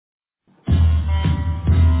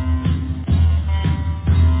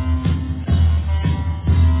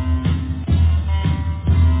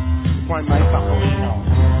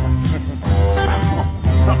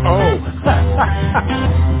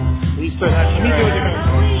Let me do it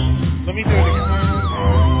again. Let me do it again.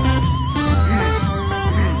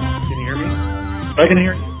 Can you hear me? I can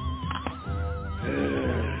hear you.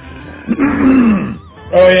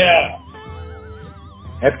 Oh yeah,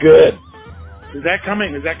 that's good. Is that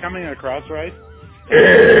coming across right?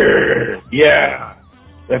 Yeah,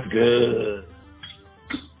 that's good.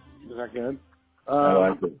 Is that good? I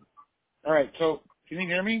like it. All right. So, can you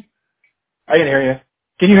hear me? I can hear you.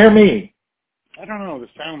 Can you hear me? I don't know.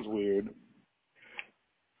 This sounds weird.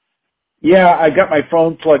 Yeah, I got my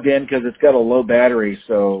phone plugged in because it's got a low battery.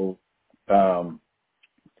 So, I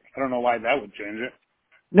don't know why that would change it.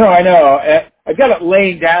 no, I know. I got it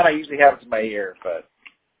laying down. I usually have it to my ear, but.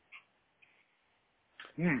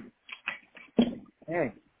 Can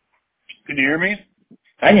you hear me?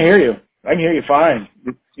 I can hear you. I can hear you fine.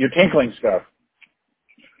 You're tinkling stuff.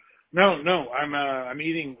 No. I'm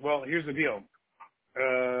eating. Well, here's the deal.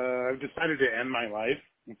 I've decided to end my life.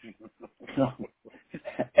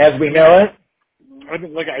 As we know it. I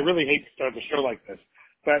really hate to start the show like this,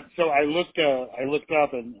 but so I looked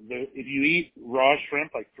up, and if you eat raw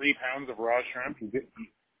shrimp, like 3 pounds of raw shrimp,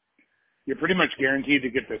 you're pretty much guaranteed to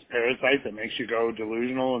get this parasite that makes you go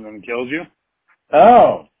delusional and then kills you.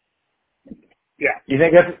 Oh. Yeah. You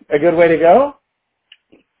think that's a good way to go?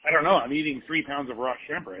 I don't know. I'm eating 3 pounds of raw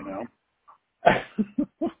shrimp right now.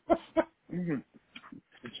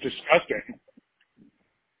 It's disgusting.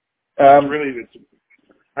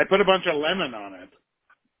 I put a bunch of lemon on it.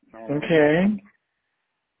 Okay.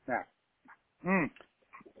 Yeah.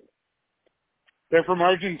 They're from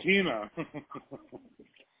Argentina.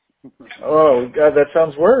 Oh, God, that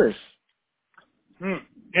sounds worse.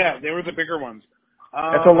 Yeah, they were the bigger ones.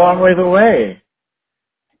 That's a long ways away.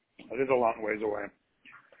 It is a long ways away.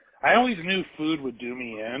 I always knew food would do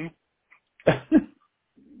me in.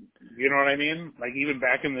 You know what I mean? Like, even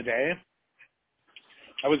back in the day,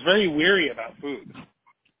 I was very weary about food.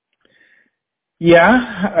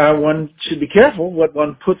 Yeah, one should be careful what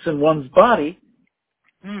one puts in one's body.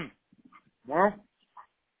 Well,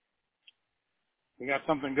 we got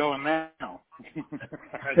something going now.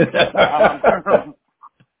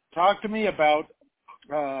 Talk to me about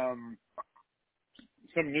some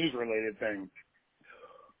news-related thing.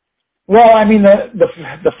 Well, I mean,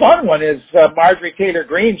 the fun one is Marjorie Taylor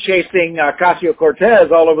Greene chasing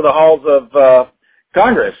Ocasio-Cortez all over the halls of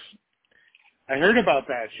Congress. I heard about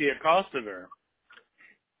that. She accosted her.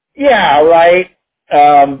 Yeah, right.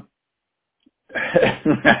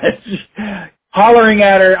 Hollering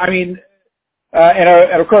at her. I mean,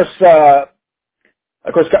 and of course,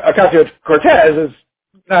 Ocasio-Cortez is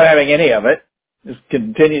not having any of it. Just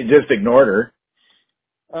ignored her.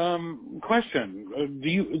 Question: Do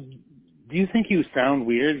you think you sound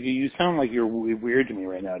weird? You sound like you're weird to me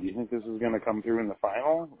right now. Do you think this is going to come through in the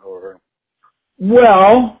final, or?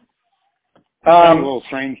 Well, a little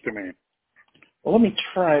strange to me. Well, let me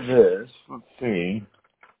try this. Let's see.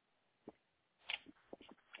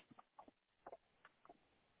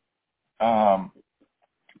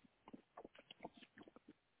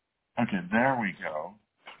 Okay, there we go.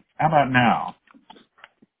 How about now?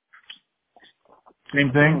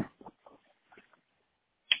 Same thing?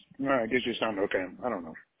 No, I guess you sound okay. I don't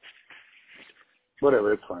know.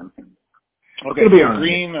 Whatever, it's fine. Okay, It'll be so all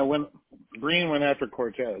right. Green went after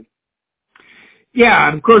Cortez. Yeah,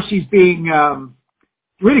 and of course she's being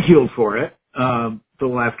ridiculed for it for the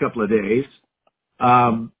last couple of days.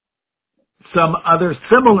 Some other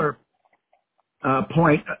similar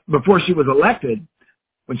point before she was elected,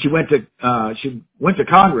 when she went to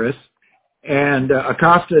Congress and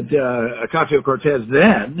accosted Ocasio-Cortez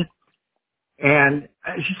then, and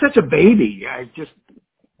she's such a baby.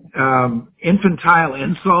 Infantile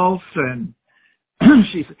insults, and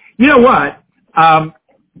she's, you know what?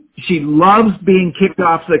 She loves being kicked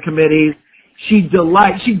off the committees. She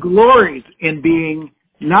glories in being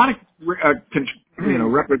not a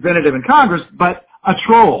representative in Congress, but a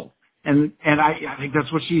troll. And I think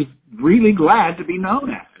that's what she's really glad to be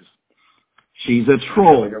known as. She's a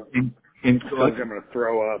troll. I feel like I'm going to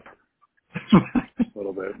throw up a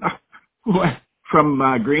little bit. What? From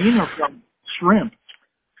green or from shrimp?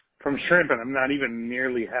 From shrimp, and I'm not even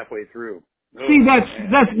nearly halfway through. See,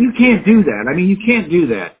 that's you can't do that. I mean, you can't do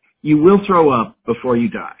that. You will throw up before you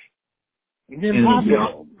die.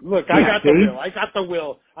 Impossible. Look, I got see? the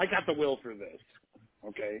will. I got the will for this.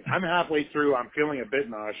 Okay, I'm halfway through. I'm feeling a bit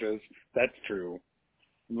nauseous. That's true.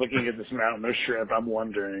 Looking at this mountain of shrimp, I'm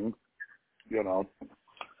wondering.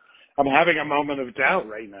 I'm having a moment of doubt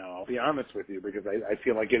right now. I'll be honest with you, because I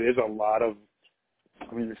feel like it is a lot of.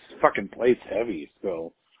 I mean, this fucking plate's heavy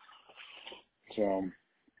still. So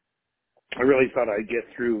I really thought I'd get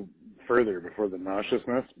through further before the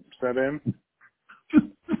nauseousness set in.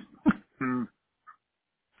 Hmm.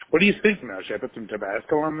 What do you think now? Should I put some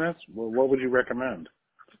Tabasco on this? Well, what would you recommend?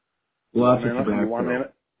 Lots of You want Tabasco.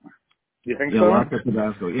 it? You think Yeah, so? lots of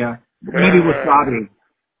Tabasco. Yeah, maybe wasabi.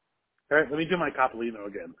 All right, let me do my Coppolino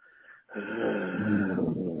again.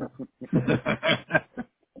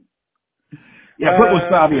 Yeah, put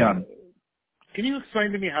wasabi on. Can you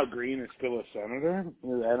explain to me how Green is still a senator?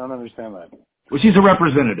 I don't understand that. Well, she's a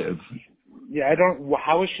representative. Yeah, I don't. Well,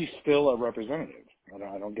 how is she still a representative?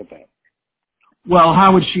 I don't get that. Well,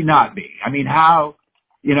 how would she not be? I mean, how?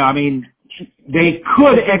 They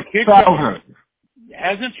could expel her.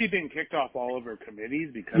 Hasn't she been kicked off all of her committees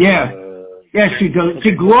because Yeah. of the... Yeah, she does.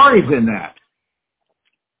 She glories in that.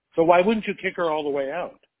 So why wouldn't you kick her all the way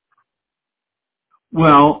out?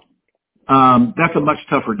 Well, that's a much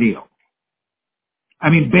tougher deal. I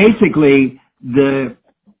mean, basically, the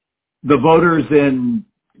voters in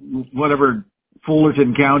whatever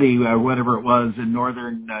Fullerton County, whatever it was in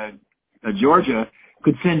northern Georgia,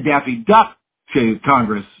 could send Daffy Duck to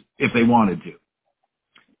Congress if they wanted to.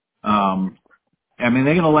 I mean,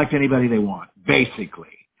 they can elect anybody they want, basically.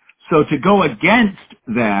 So to go against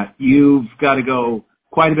that, you've got to go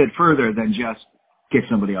quite a bit further than just kick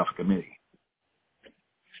somebody off a committee.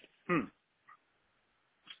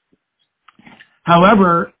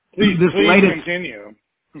 However, Please continue.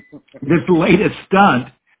 This latest stunt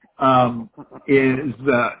is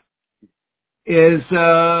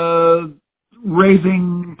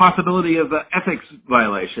raising possibility of ethics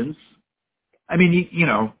violations. I mean,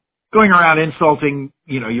 going around insulting,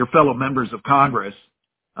 your fellow members of Congress,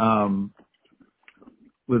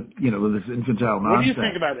 with this infantile nonsense. What do you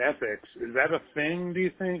think about ethics? Is that a thing, do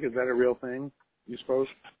you think? Is that a real thing, you suppose?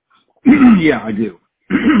 Yeah, I do.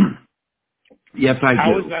 Yes, I do.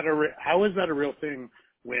 How is that a real thing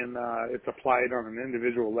when it's applied on an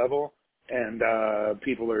individual level and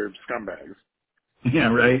people are scumbags? Yeah,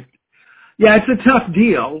 right. Yeah, it's a tough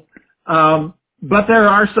deal. But there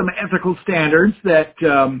are some ethical standards that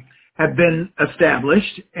have been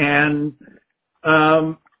established and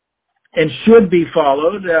should be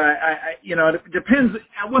followed. It depends.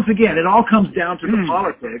 Once again, it all comes down to the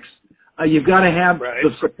politics. You've got to have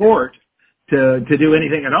the support to do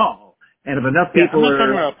anything at all. And if enough people I'm not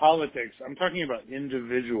talking about politics. I'm talking about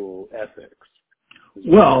individual ethics.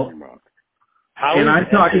 Well, and I'm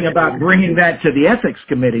talking about bringing that to the ethics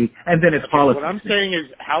committee, and then it's politics. What I'm saying is,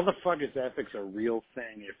 how the fuck is ethics a real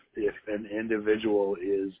thing if an individual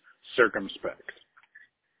is circumspect?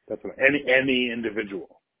 That's what, any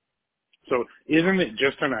individual. So isn't it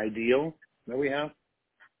just an ideal that we have,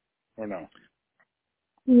 or no?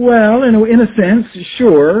 Well, in a sense,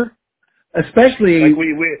 sure. Especially, like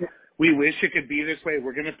we wish it could be this way.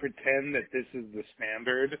 We're going to pretend that this is the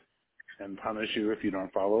standard and punish you if you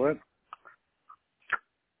don't follow it.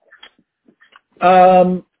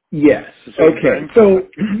 Yes. Okay. So,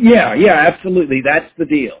 yeah, absolutely. That's the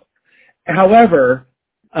deal. However,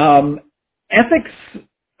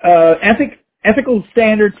 ethical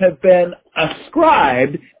standards have been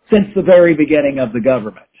ascribed since the very beginning of the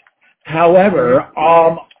government. However,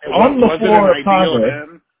 on the floor of Congress,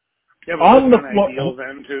 on the floor, ideal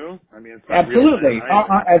then too. I mean, it's not absolutely,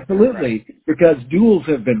 absolutely, right. Because duels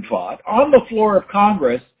have been fought on the floor of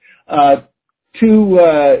Congress.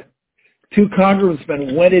 Two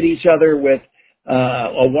congressmen went at each other with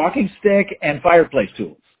a walking stick and fireplace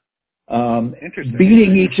tools,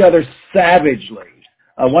 beating each other savagely.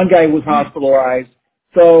 One guy was hospitalized.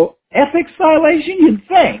 So ethics violation, you'd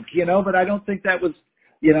think, but I don't think that was,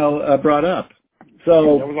 brought up.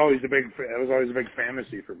 So that was always a big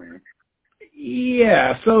fantasy for me.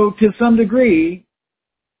 Yeah. So to some degree.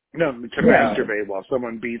 No, to masturbate while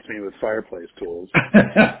someone beats me with fireplace tools.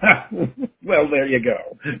 Well, there you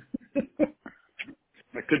go.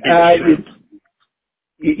 That could be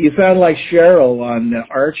you sound like Cheryl on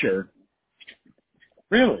Archer.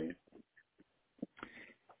 Really?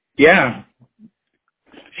 Yeah.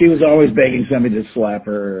 She was always begging somebody to slap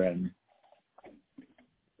her, and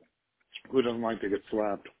who doesn't like to get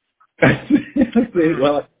slapped?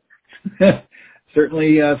 Well,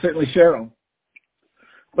 certainly Cheryl.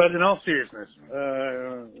 But in all seriousness,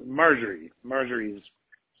 Marjorie's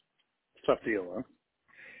tough deal, huh?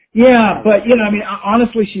 Yeah, but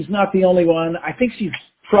honestly, she's not the only one. I think she's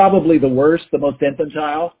probably the worst, the most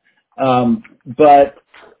infantile. But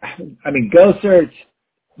go search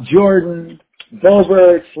Jordan,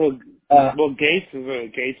 Boebert. Well, Gates is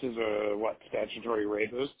a what, statutory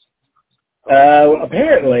rapist?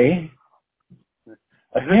 Apparently.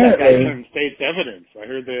 I heard that guy's in state's evidence. I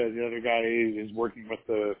heard the other guy is working with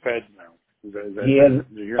the feds now. He has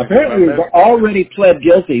apparently already pled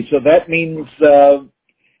guilty, so that means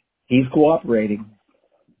he's cooperating.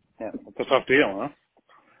 Yeah, it's a tough deal, huh?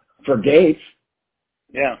 For Gates.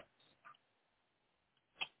 Yeah.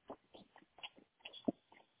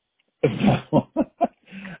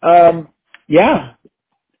 Yeah.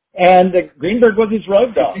 And Greenberg was his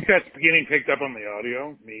road Do you dog. think that's getting picked up on the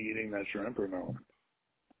audio, me eating that shrimp, or no?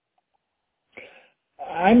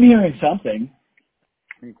 I'm hearing something.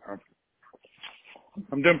 Okay.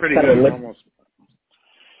 I'm doing pretty Kind good. of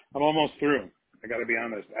I'm almost through. I got to be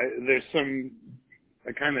honest.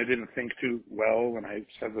 I kind of didn't think too well when I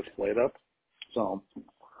set this plate up, so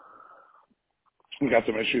we got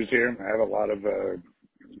some issues here. I have a lot of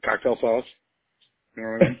cocktail sauce. You know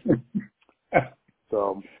what I mean?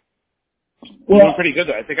 So I'm doing pretty good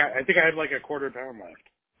though. I think I have like a quarter pound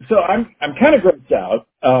left. So I'm kind of grossed out.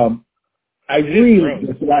 I It is really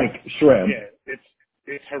gross. dislike shrimp. Yeah,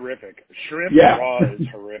 it's horrific. Shrimp Yeah. raw is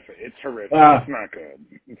horrific. It's horrific. It's not good.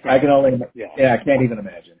 It's not I can only, yeah. I can't even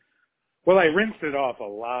imagine. Well, I rinsed it off a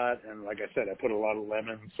lot, and like I said, I put a lot of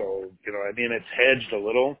lemon, so, I mean, it's hedged a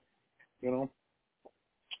little,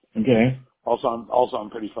 Okay. Also, I'm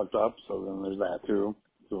pretty fucked up, so then there's that too.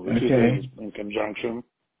 So the two Okay. things in conjunction.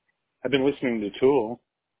 I've been listening to Tool.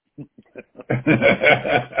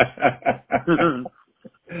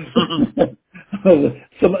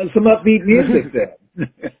 some upbeat music then.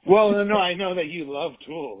 Well, no, I know that you love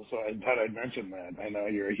Tool, so I thought I'd mention that. I know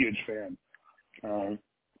you're a huge fan. Well,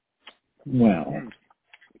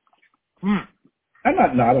 I'm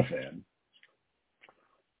not a fan.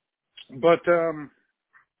 But,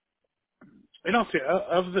 see,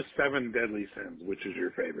 of the 7 deadly sins, which is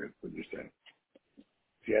your favorite, would you say?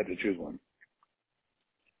 If you had to choose one.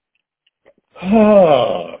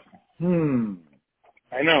 Oh,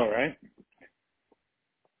 I know, right?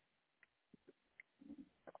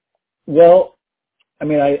 Well, I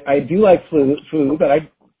mean, I do like food, but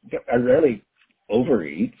I rarely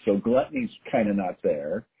overeat, so gluttony's kind of not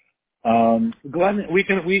there. Gluttony, we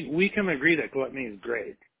can agree that gluttony is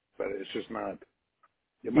great, but it's just not.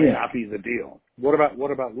 It might not be the deal. What about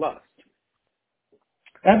lust?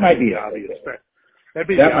 That might be the it. obvious. Okay. That'd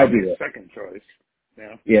be That the might be obvious it. second choice.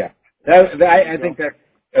 Yeah. Yeah. I think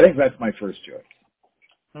that's my first choice.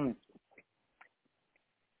 I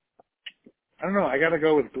don't know. I got to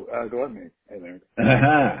go with gluttony. I think.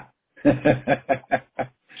 Uh-huh.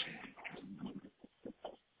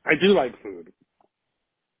 I do like food.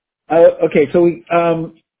 Okay, so we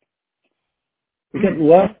got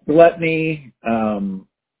lust, gluttony,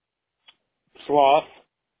 Sloth.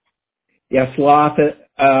 yeah, sloth.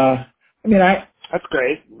 I mean, That's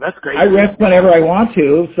great. That's great. I rest whenever I want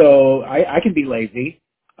to, so I can be lazy.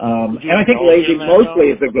 Would you And I think indulge lazy in that,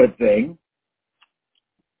 mostly though? is a good thing.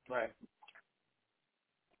 Right.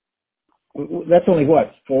 That's only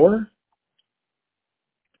what, 4?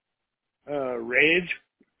 Rage.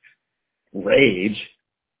 Rage.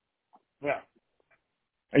 Yeah.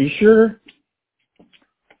 Are you sure?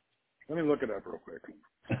 Let me look it up real quick.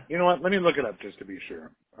 You know what? Let me look it up just to be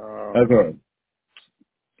sure. Okay.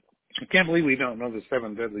 I can't believe we don't know the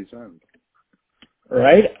 7 deadly sins.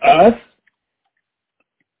 Right? Us?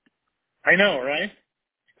 I know, right?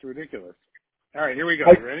 It's ridiculous. All right, here we go.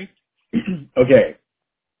 You ready? Okay.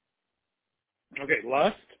 Okay,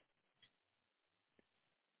 lust.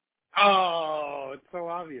 Oh, it's so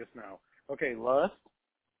obvious now. Okay, lust,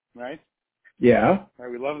 right? Yeah. All right,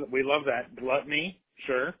 we love that. Gluttony,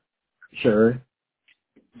 sure. Sure.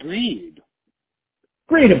 Greed.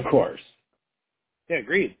 Greed, of course. Yeah,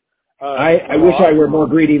 greed. I wish I were more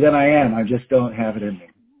greedy than I am. I just don't have it in me.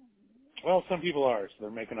 Well, some people are, so they're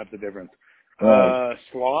making up the difference. Right.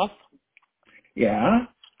 Sloth. Yeah.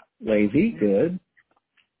 Lazy. Good.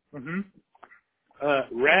 Mm-hmm.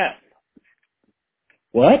 Wrath.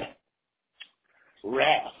 What?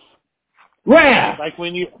 Wrath. Wrath. Like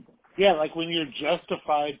when you're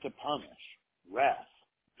justified to punish. Wrath.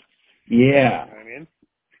 Yeah. You know what I mean?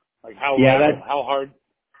 Like how hard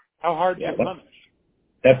yeah, to punish.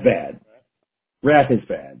 that's bad. Wrath is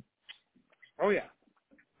bad. Oh yeah.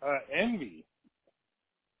 Envy.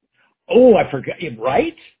 Oh, I forgot.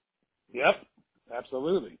 Right? Yep.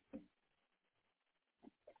 Absolutely.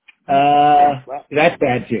 That's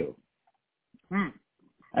bad too. I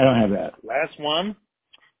don't have that. Last one.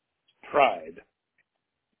 Pride.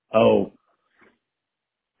 Oh,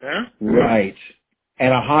 Huh? right.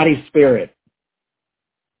 And a haughty spirit.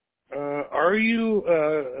 Are you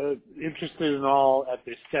interested in all at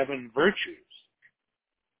the 7 virtues?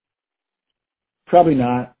 Probably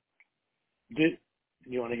not.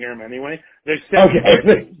 You want to hear them anyway? There's 7 Okay.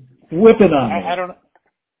 virtues. Whipping on me. I don't know.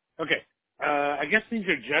 Okay. I guess these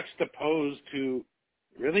are juxtaposed to.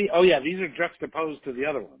 Really? Oh yeah, these are juxtaposed to the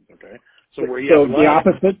other ones. Okay. So where you have the lust,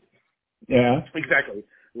 opposite? Yeah. exactly.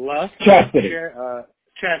 Lust, Chastity.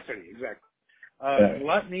 chastity, exactly.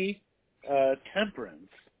 Gluttony,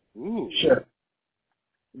 temperance. Ooh. Sure.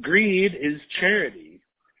 Greed is charity.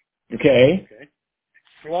 Okay.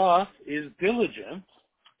 Sloth is diligence.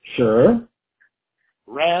 Sure.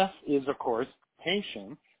 Wrath is, of course,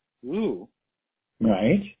 patience. Ooh.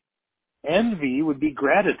 Right. Envy would be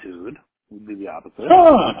gratitude, would be the opposite.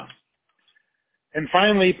 Ah. And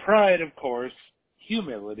finally, pride, of course,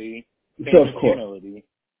 humility. So, of course. Humility.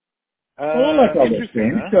 Well, I like all those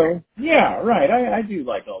Interesting, things. huh? So, yeah, right. I do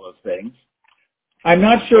like all those things. I'm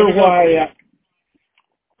not sure why.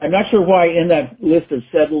 I'm not sure why in that list of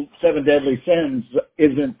seven deadly sins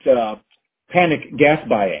isn't panic gas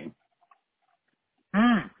buying.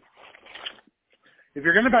 If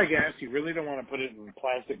you're going to buy gas, you really don't want to put it in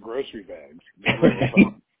plastic grocery bags.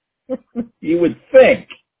 You would think.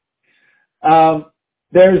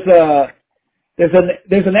 There's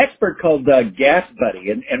an expert called Gas Buddy,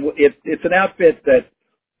 and it's an outfit that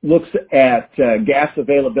looks at gas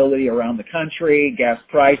availability around the country, gas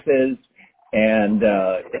prices, and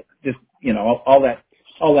just all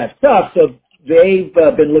that stuff. So they've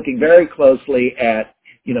been looking very closely at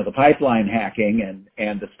the pipeline hacking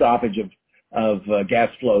and the stoppage of gas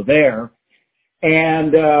flow there,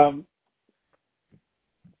 and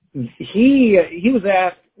he was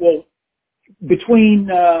asked, well, between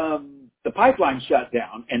the pipeline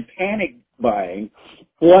shutdown and panic buying,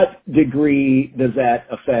 what degree does that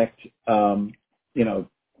affect, the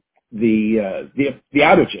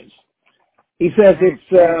outages? He says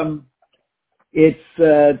it's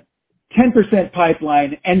 10%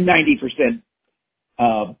 pipeline and 90%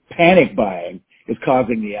 panic buying is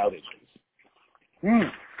causing the outages.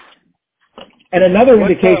 And another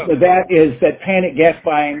indication of that is that panic gas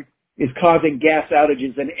buying is causing gas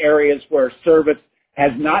outages in areas where service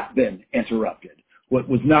has not been interrupted, what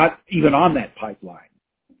was not even on that pipeline.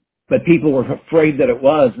 But people were afraid that it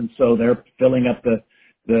was, and so they're filling up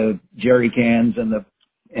the jerry cans and the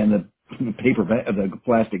the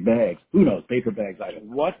plastic bags. Who knows? Paper bags, I don't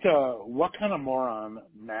know. What kind of moron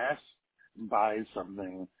mass buys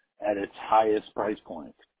something at its highest price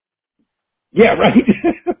point? Yeah, right.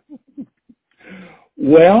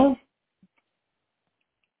 Well,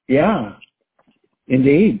 yeah,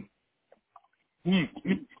 indeed.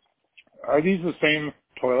 Are these the same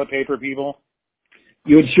toilet paper people?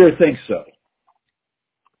 You would sure think so.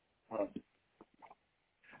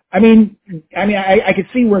 I could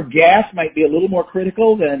see where gas might be a little more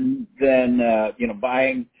critical than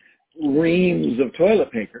buying reams of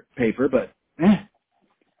toilet paper, but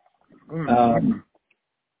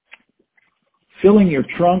filling your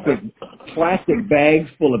trunk with plastic bags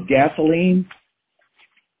full of gasoline.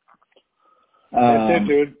 That's it,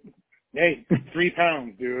 dude. Hey, 3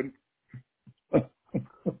 pounds, dude. I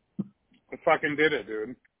fucking did it,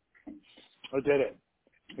 dude. I did it.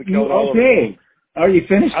 We killed all of it. Oh, you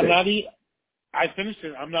finished it? I finished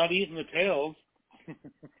it. I'm not eating the tails.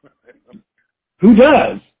 Who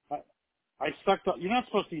does? I sucked up. You're not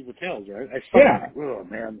supposed to eat the tails, right? Yeah. Oh,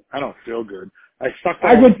 man. I don't feel good. I sucked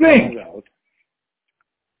I would think. out.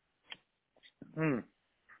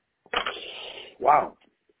 Wow.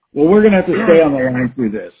 Well, we're going to have to stay on the line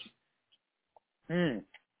through this.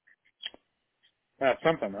 That's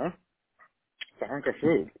something, huh? It's a hunk of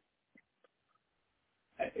food.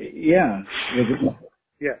 Yeah.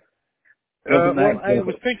 Yeah. I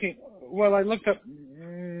was thinking, I looked up,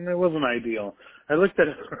 it wasn't ideal. I looked at,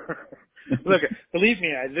 look, believe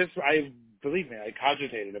me, I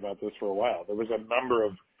cogitated about this for a while. There was a number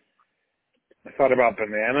of, I thought about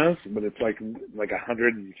bananas, but it's like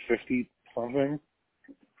 150 something.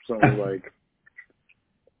 So it was like,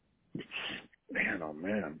 man, oh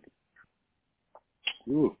man.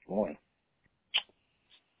 Ooh, boy.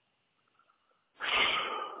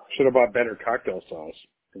 Should have bought better cocktail sauce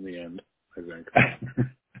in the end, I think.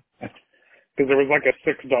 Because there was like a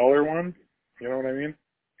 $6 one. You know what I mean?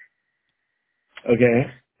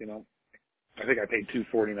 Okay. I think I paid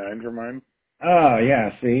 $2.49 for mine. Oh,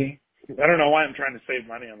 yeah, see? I don't know why I'm trying to save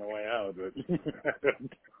money on the way out, but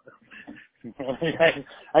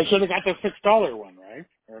I should have got the $6 one, right?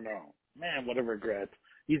 Or no? Man, what a regret.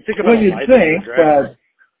 You'd think about you'd life think, regret.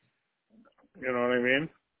 You know what I mean?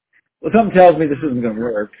 Well, something tells me this isn't going to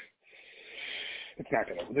work. It's not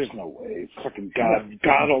going to. There's no way. Fucking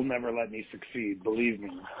God will never let me succeed. Believe me.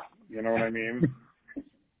 You know what I mean?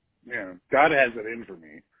 Yeah. God has it in for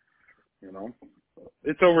me.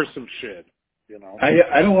 It's over some shit.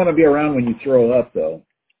 I don't want to be around when you throw up, though.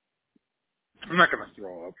 I'm not going to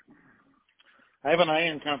throw up. I have an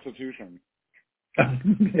iron constitution.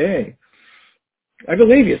 Okay. I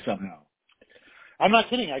believe you somehow. I'm not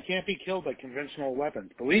kidding. I can't be killed by conventional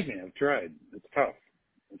weapons. Believe me, I've tried. It's tough.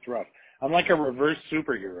 It's rough. I'm like a reverse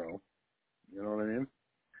superhero. You know what I mean?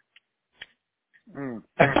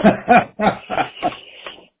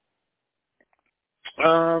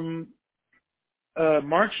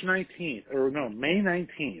 March 19th, May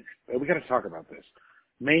 19th. We got to talk about this.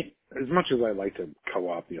 As much as I like to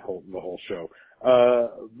co-op the whole show,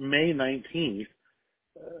 May 19th,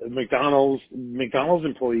 McDonald's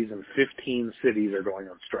employees in 15 cities are going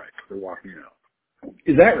on strike. They're walking out.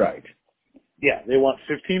 Is that right? Yeah, they want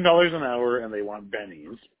 $15 an hour and they want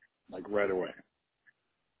bennies, like right away.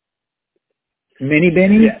 Mini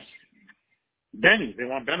bennies? Yes. Bennies. They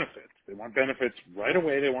want benefits. They want benefits right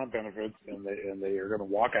away. They want benefits, and they are going to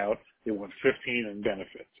walk out. They want 15 in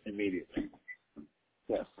benefits immediately.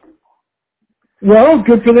 Yes. Well,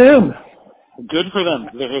 good for them. Good for them.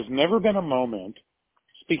 There has never been a moment,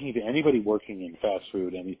 speaking to anybody working in fast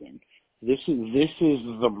food, anything, this is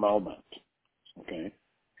the moment. Okay?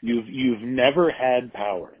 You've never had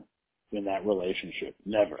power in that relationship.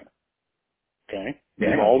 Never. Okay?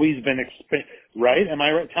 Yeah. You've always been right? Am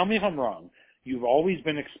I right? Tell me if I'm wrong. You've always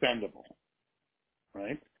been expendable.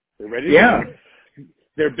 Right? They're ready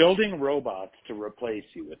they're building robots to replace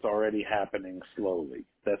you. It's already happening slowly.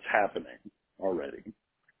 That's happening already.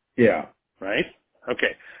 Yeah. Right?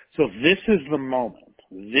 Okay. So this is the moment.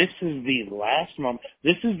 This is the last moment.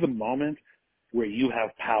 This is the moment where you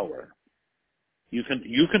have power. You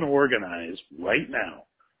can organize right now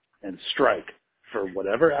and strike for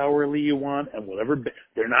whatever hourly you want and whatever.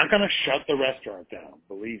 They're not going to shut the restaurant down.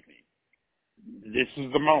 Believe me. This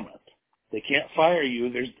is the moment. They can't fire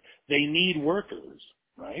you. They need workers,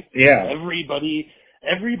 right? Yeah.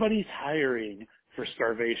 Everybody's hiring for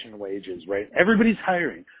starvation wages, right? Everybody's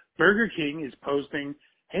hiring. Burger King is posting,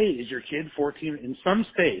 hey, is your kid 14? In some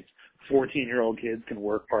states, 14-year-old kids can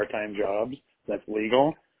work part-time jobs. That's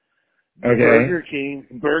legal. Okay. Burger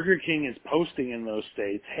King is posting in those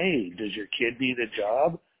states, hey, does your kid need a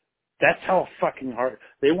job? That's how fucking hard,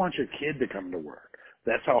 they want your kid to come to work.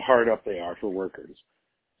 That's how hard up they are for workers.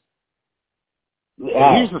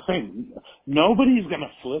 Wow. Here's the thing. Nobody's going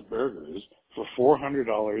to flip burgers for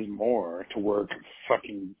 $400 more to work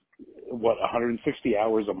fucking, 160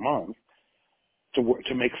 hours a month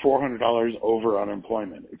to make $400 over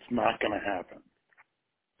unemployment. It's not going to happen.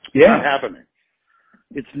 It's not happening.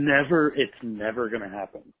 It's never going to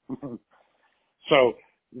happen. So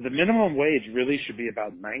the minimum wage really should be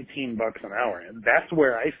about $19 an hour. And that's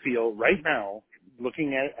where I feel right now,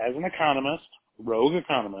 looking at as an economist, rogue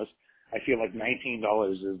economist, I feel like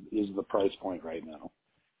 $19 is the price point right now.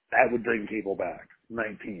 That would bring people back.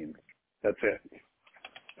 19. That's it.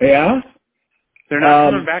 Yeah? They're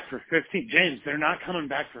not coming back for 15. James, they're not coming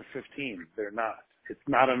back for 15. They're not. It's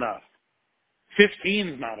not enough. 15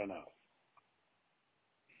 is not enough.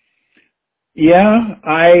 Yeah,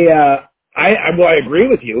 I agree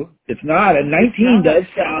with you. It's not. And 19 does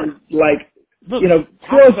sound like,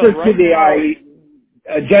 closer to the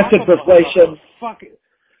adjusted for inflation.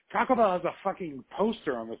 Taco Bell has a fucking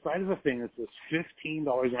poster on the side of the thing that says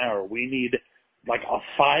 $15 an hour. We need like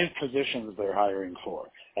 5 positions they're hiring for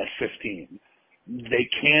at 15. They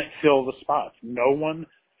can't fill the spots. No one.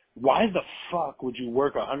 Why the fuck would you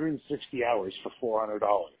work 160 hours for $400?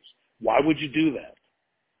 Why would you do that?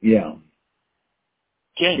 Yeah.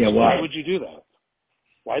 James, why would you do that?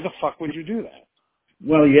 Why the fuck would you do that?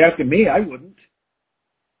 Well, you asking me, I wouldn't.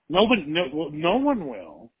 No one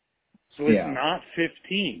will. So it's not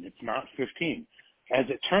 15. It's not 15. As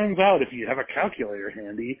it turns out, if you have a calculator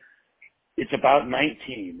handy, it's about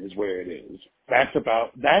 19 is where it is. That's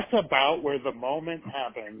about where the moment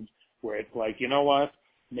happens where it's like, you know what?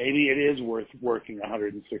 Maybe it is worth working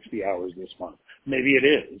 160 hours this month. Maybe it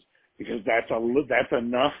is, because that's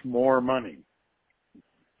enough more money.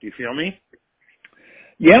 Do you feel me?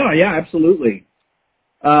 Yeah, absolutely.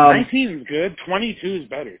 19 is good. 22 is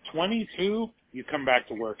better. 22, you come back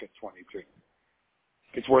to work at 22.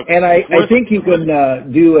 It's worth it. And I think you can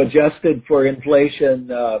do adjusted for inflation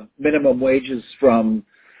minimum wages from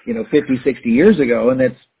 50, 60 years ago, and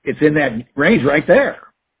it's in that range right there.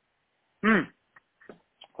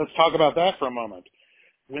 Let's talk about that for a moment.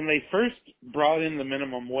 When they first brought in the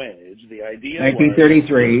minimum wage, the idea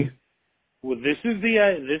 1933. Well, this is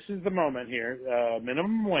the moment here.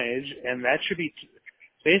 Minimum wage, and that should be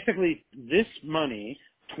basically this money.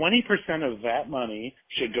 20% of that money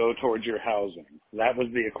should go towards your housing. That was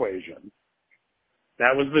the equation.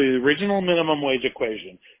 That was the original minimum wage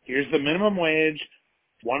equation. Here's the minimum wage,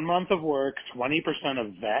 1 month of work, 20%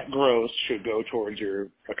 of that gross should go towards your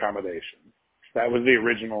accommodation. That was the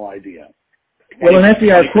original idea. Well, an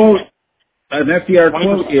FDR quote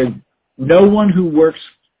is no one who works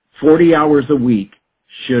 40 hours a week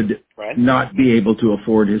should right? not be able to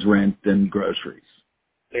afford his rent and groceries.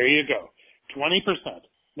 There you go. 20%.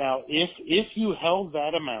 Now, if you held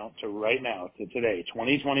that amount to right now, to today,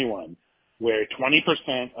 2021, where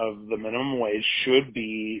 20% of the minimum wage should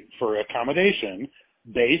be for accommodation,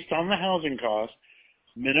 based on the housing cost,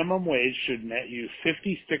 minimum wage should net you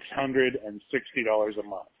 $5,660 a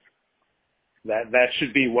month. That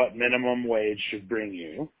should be what minimum wage should bring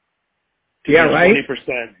you. Yeah, right.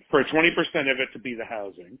 20%, for 20% of it to be the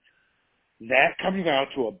housing. That comes out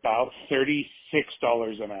to about $36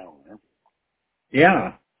 an hour.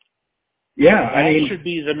 Yeah. Yeah, That should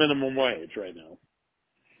be the minimum wage right now.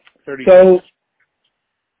 36. So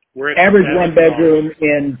we're at average $7. one bedroom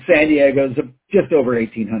in San Diego is just over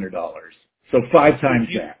 $1,800. So 5 times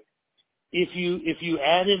that. If you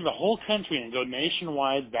add in the whole country and go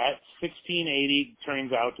nationwide, that 1680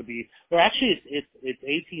 turns out to be, well, actually it's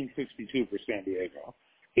 1862 for San Diego.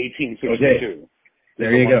 1862. Okay.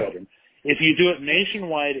 There you go. Bedroom. If you do it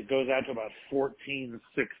nationwide, it goes out to about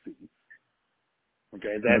 1460.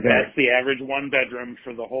 Okay, that's the average one bedroom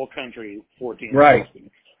for the whole country, 1460. Right.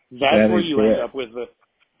 That's where you end up with the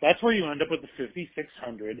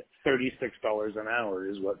 $5,636 an hour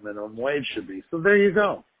is what minimum wage should be. So there you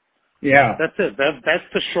go. Yeah. That's it. That's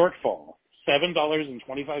the shortfall.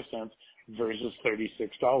 $7.25 versus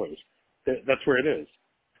 $36. That's where it is.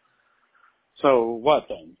 So what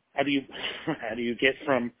then? How do you get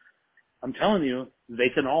from, I'm telling you, they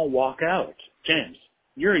can all walk out. James,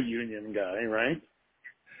 you're a union guy, right?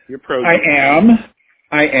 You're pro-union.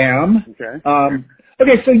 I am. Okay.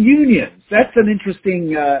 Okay, so unions. That's an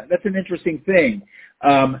interesting thing.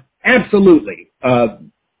 Absolutely.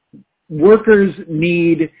 Workers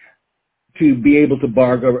need to be able to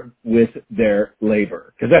bargain with their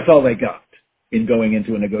labor, because that's all they got in going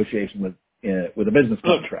into a negotiation with a business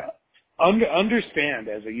contract. Look, understand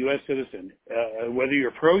as a U.S. citizen, whether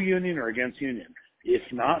you're pro-union or against union, if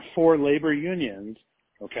not for labor unions,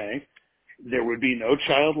 okay, there would be no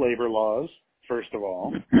child labor laws, first of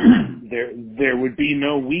all. There would be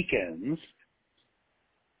no weekends,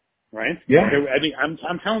 right? Yeah.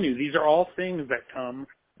 I'm telling you, these are all things that come.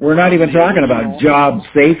 We're not even talking about job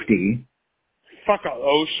safety. Fuck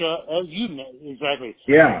OSHA. You know, exactly.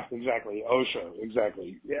 Yeah. Exactly. OSHA.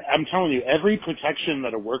 Exactly. I'm telling you, every protection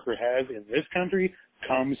that a worker has in this country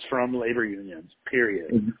comes from labor unions,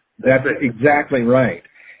 period. That's exactly right.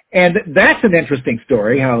 And that's an interesting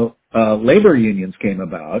story, how labor unions came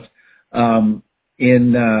about. In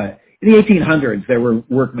the 1800s, there were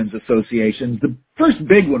workmen's associations. The first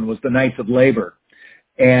big one was the Knights of Labor.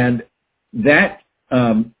 And that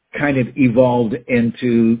kind of evolved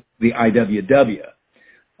into the IWW.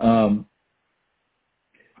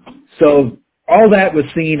 So all that was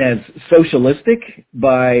seen as socialistic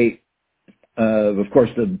by, of course,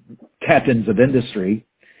 the captains of industry.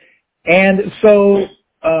 And so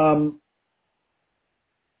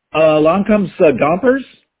along comes Gompers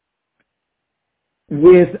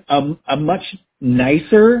with a much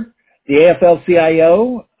nicer, the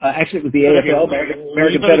AFL-CIO, actually it was the AFL,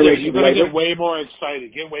 American Federation of Labor. You gotta get way more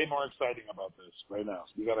excited. Get way more exciting about this right now.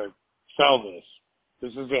 You gotta sell this.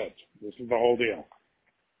 This is it. This is the whole deal.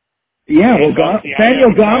 Yeah, well,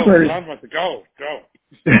 Samuel Gompers. Go.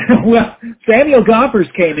 Well, Samuel Gompers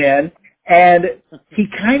came in and he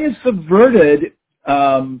kind of subverted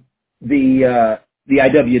the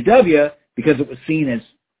IWW because it was seen as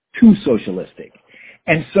too socialistic.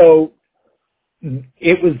 And so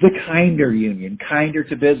it was the kinder union, kinder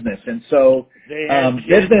to business. And so they had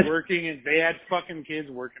kids working they had fucking kids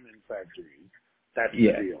working in factories. That's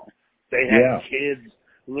the deal. They had kids,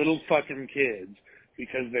 little fucking kids,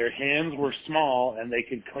 because their hands were small and they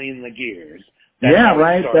could clean the gears. That's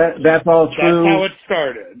right. That's all true. That's how it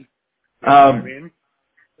started. You know what I mean?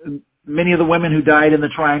 Many of the women who died in the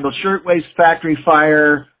Triangle Shirtwaist Factory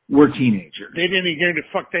fire were teenagers. They didn't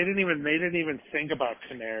even think about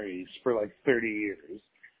canaries for like 30 years.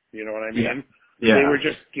 You know what I mean? Yeah. They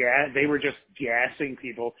were just gassing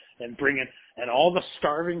people and and all the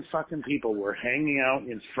starving fucking people were hanging out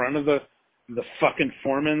in front of the fucking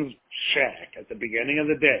foreman's shack at the beginning of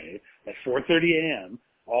the day at 4:30 a.m.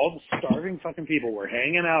 All the starving fucking people were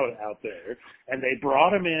hanging out there, and they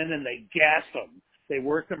brought them in and they gassed them. They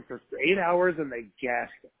worked them for 8 hours and they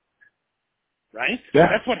gassed them. Right? Yeah.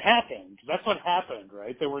 That's what happened,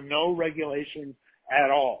 right? There were no regulations at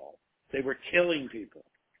all. They were killing people,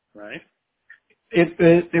 right?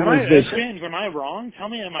 James, am I wrong? Tell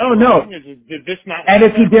me, am I wrong? No. Did this not And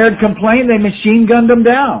if he dared complain, they machine gunned him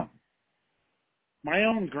down. My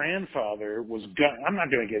own grandfather was I'm not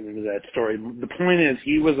going to get into that story. The point is,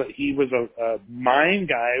 he was a mine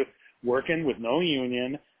guy working with no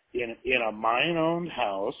union in a mine-owned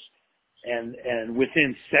house, and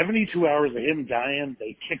within 72 hours of him dying,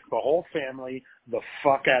 they kicked the whole family the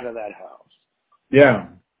fuck out of that house. Yeah.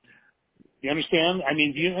 You understand? I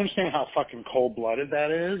mean, do you understand how fucking cold-blooded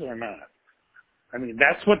that is or not? I mean,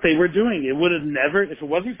 that's what they were doing. It would have never, if it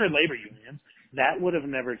wasn't for labor unions, that would have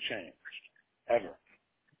never changed, ever.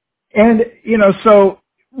 And, so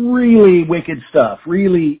really wicked stuff,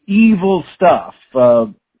 really evil stuff.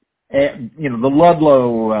 The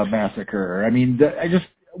Ludlow massacre. I mean,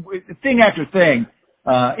 thing after thing,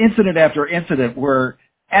 incident after incident were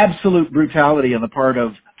absolute brutality on the part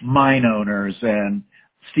of mine owners and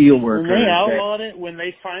steel workers. When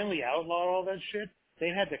they finally outlawed all that shit, they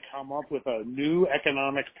had to come up with a new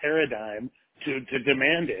economic paradigm to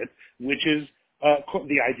demand it, which is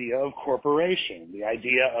the idea of corporation, the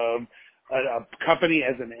idea of a company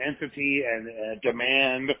as an entity and a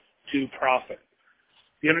demand to profit.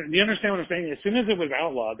 Do you understand what I'm saying? As soon as it was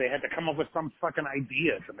outlawed, they had to come up with some fucking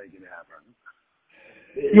idea to make it happen.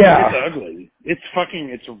 It's ugly.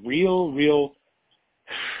 It's real,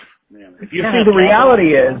 man. If you see,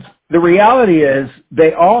 the reality is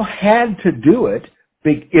they all had to do it.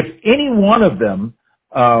 If any one of them,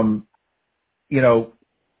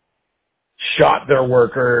 shot their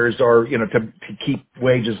workers or, to keep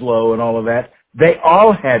wages low and all of that, they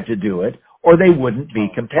all had to do it or they wouldn't be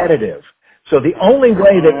competitive. So the only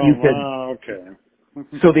way that you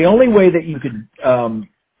could, so the only way that you could,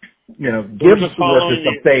 give the workers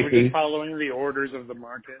some safety. We're just following the orders of the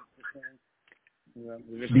market.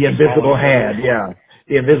 The invisible hand,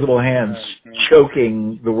 the invisible hand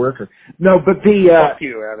choking the worker. No, but fuck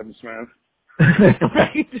you, Adam Smith.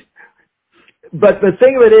 Right. But the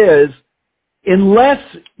thing of it is, unless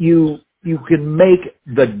you can make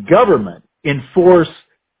the government enforce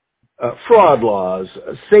fraud laws,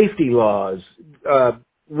 safety laws,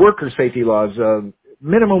 worker safety laws,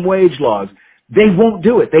 minimum wage laws, they won't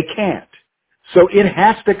do it. They can't. So it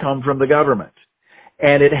has to come from the government,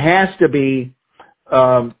 and it has to be,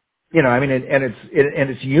 and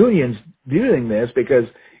it's unions doing this because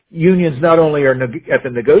unions not only are at the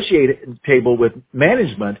negotiating table with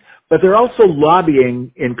management, but they're also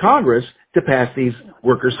lobbying in Congress to pass these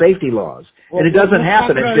worker safety laws. And it doesn't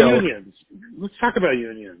happen until unions. Let's talk about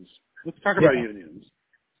unions.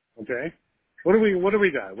 Okay? What do we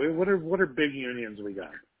got? What are big unions we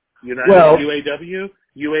got? UAW,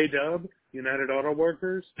 UAW, United Auto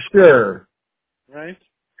Workers. Sure. Right?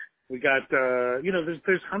 We got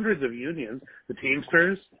there's hundreds of unions. The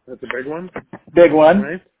Teamsters, that's a big one. Big one.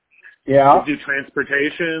 Right? Yeah. They do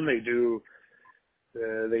transportation,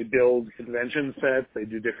 they build convention sets, they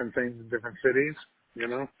do different things in different cities,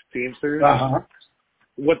 Teamsters. Uh-huh.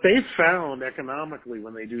 What they've found economically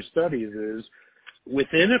when they do studies is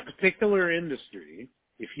within a particular industry,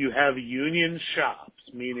 if you have union shops,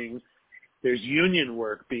 meaning there's union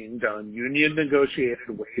work being done, union negotiated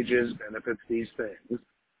wages, benefits, these things,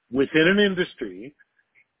 within an industry,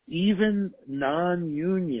 even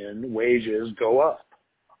non-union wages go up.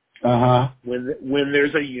 Uh-huh. When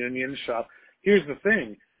there's a union shop. Here's the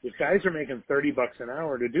thing. If guys are making $30 an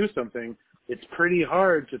hour to do something, it's pretty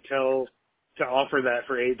hard to offer that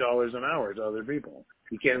for $8 an hour to other people.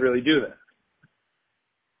 You can't really do that.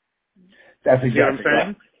 That's exactly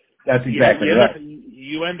right. That's exactly right.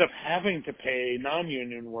 You end up having to pay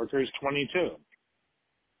non-union workers $22.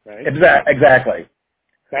 Right? Exactly.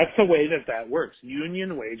 That's the way that works.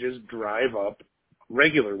 Union wages drive up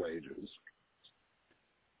regular wages.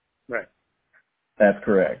 Right. That's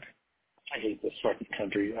correct. I hate this fucking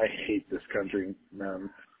country. Man.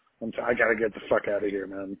 I gotta get the fuck out of here,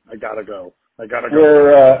 man. I gotta go. I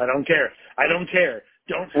don't care.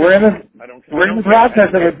 We're in the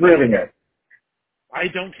process of improving it. I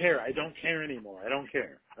don't care. I don't care anymore. I don't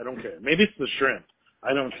care. Maybe it's the shrimp.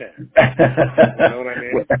 I don't care. You know what I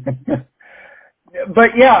mean?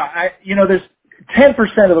 But yeah, there's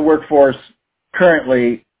 10% of the workforce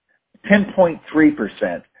currently,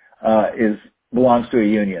 10.3% belongs to a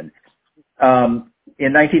union.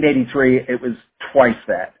 In 1983, it was twice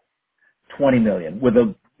that, 20 million, with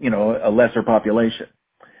a lesser population.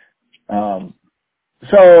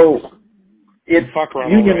 So it's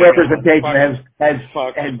union representation has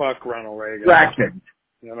fuck Ronald Reagan. Fractured.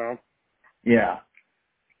 Yeah.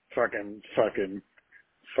 Fucking fuck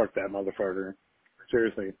that motherfucker.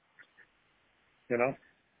 Seriously. Do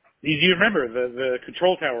you remember the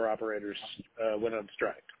control tower operators went on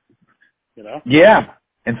strike? Yeah.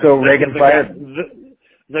 And so Reagan fired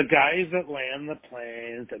the guys that land the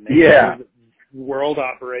planes and make sure the world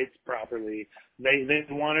operates properly. They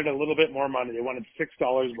wanted a little bit more money. They wanted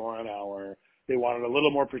 $6 more an hour. They wanted a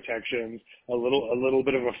little more protections, a little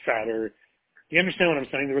bit of a fatter. You understand what I'm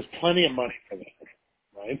saying? There was plenty of money for that,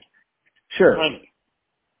 right? Sure. Plenty.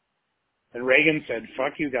 And Reagan said,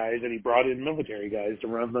 "Fuck you guys," and he brought in military guys to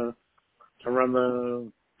run the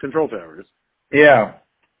control towers. Yeah.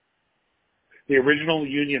 The original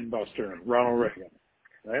Union buster, Ronald Reagan,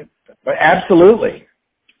 right? But absolutely.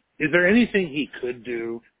 Is there anything he could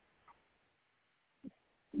do?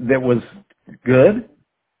 That was good?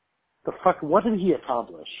 The fuck, what did he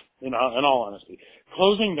accomplish, in all honesty?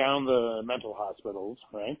 Closing down the mental hospitals,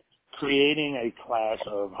 right? Creating a class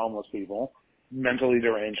of homeless people, mentally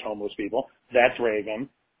deranged homeless people. That's Reagan,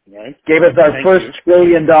 right? Gave us our first $1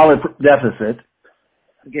 trillion deficit.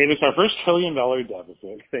 Gave us our first $1 trillion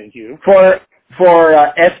deficit. Thank you. For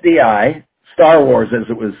SDI, Star Wars as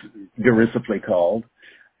it was derisively called,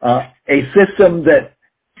 a system that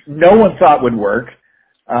no one thought would work.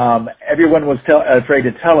 Everyone was afraid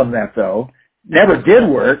to tell him that, though. Never did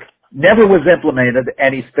work, never was implemented,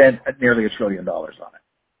 and he spent nearly $1 trillion on it.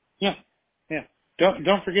 Yeah, yeah.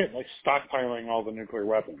 Don't forget, like, stockpiling all the nuclear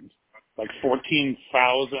weapons. Like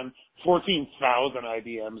 14,000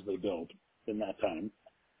 IBMs they built in that time.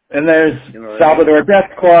 And there's Salvador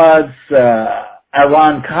Death Squads,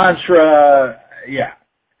 Iran Contra, yeah.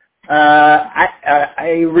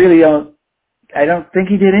 I really don't think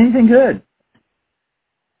he did anything good.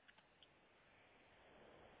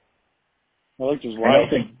 I liked his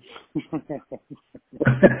wife.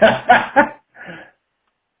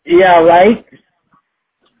 Yeah, right.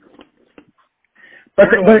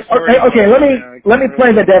 But okay. Let me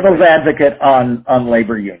play the devil's advocate on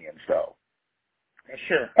labor unions, though.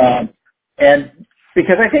 Sure. And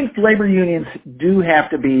because I think labor unions do have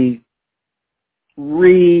to be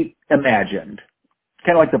reimagined,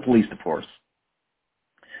 kind of like the police force,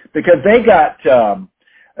 because they got,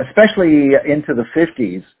 especially into the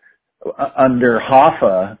 50s, under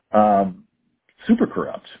Hoffa, super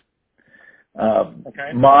corrupt.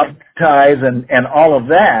 Mob ties and all of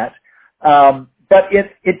that. But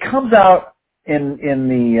it comes out in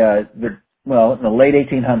the late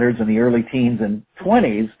 1800s and the early teens and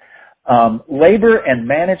 20s, labor and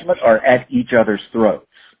management are at each other's throats.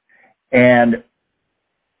 And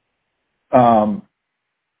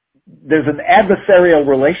there's an adversarial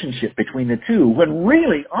relationship between the two when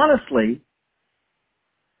really, honestly,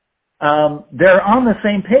 they're on the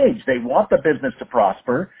same page. They want the business to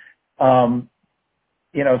prosper.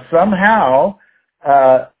 Somehow,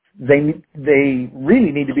 they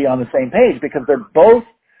really need to be on the same page because they're both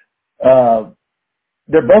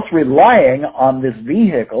relying on this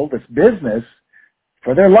vehicle, this business,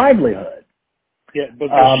 for their livelihood. Yeah, but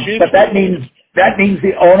that means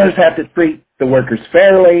the owners have to treat the workers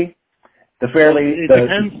fairly. It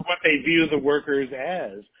depends what they view the workers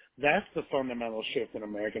as. That's the fundamental shift in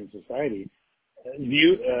American society.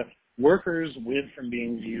 Workers went from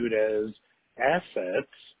being viewed as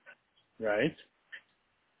assets, right,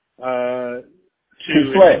 to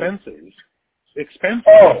expenses.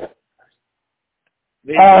 Oh.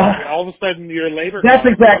 All of a sudden, your labor. That's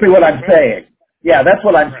exactly what I'm saying. Yeah, that's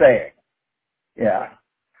what I'm saying. Yeah.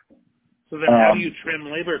 So then, how do you trim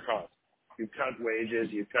labor costs? You cut wages,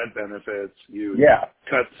 you cut benefits, you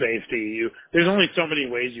cut safety. There's only so many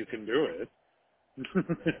ways you can do it. You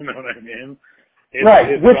know what I mean?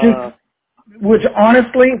 Which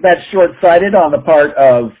honestly, that's short-sighted on the part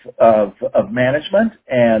of management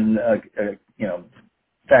and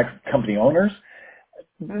company owners.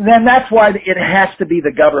 Then that's why it has to be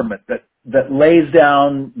the government that lays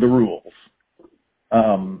down the rules.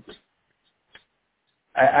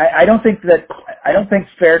 I don't think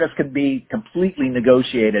fairness can be completely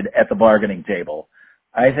negotiated at the bargaining table.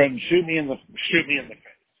 I think shoot me in the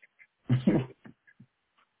face.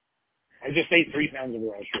 I just ate 3 pounds of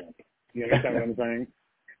raw shrimp. You understand what I'm saying?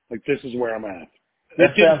 Like, this is where I'm at.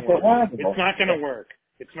 That sounds so It's not going to work.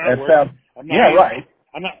 It's not working. Right.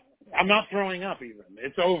 I'm not throwing up even.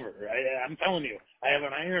 It's over. I'm telling you. I have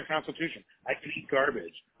an iron constitution. I can eat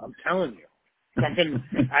garbage. I'm telling you. Something.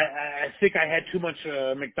 I think I had too much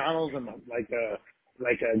McDonald's and like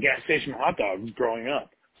a gas station hot dogs growing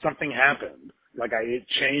up. Something happened. It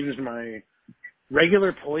changed my.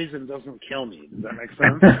 Regular poison doesn't kill me. Does that make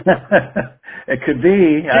sense? It could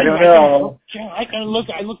be. I don't know. I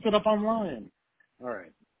looked it up online. All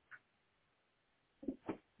right.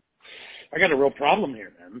 I got a real problem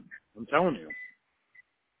here, man. I'm telling you.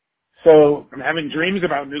 So I'm having dreams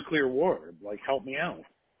about nuclear war. Help me out.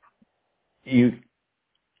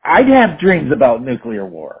 I'd have dreams about nuclear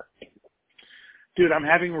war. Dude, I'm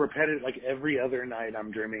having repetitive, every other night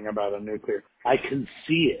I'm dreaming about a nuclear. I can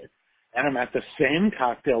see it. And I'm at the same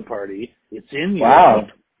cocktail party. It's in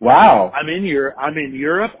Europe. Wow. I'm in Europe. I'm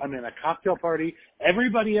in a cocktail party.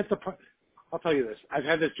 Everybody at the I'll tell you this. I've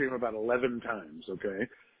had this dream about 11 times. Okay.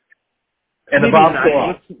 And Maybe the bombs go 9.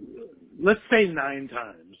 off. Let's say 9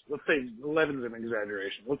 times. Let's say 11 is an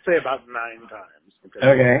exaggeration. Let's say about 9 times. Okay.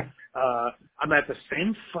 Okay. I'm at the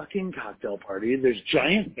same fucking cocktail party. There's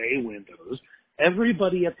giant bay windows.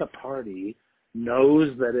 Everybody at the party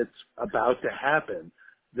knows that it's about to happen.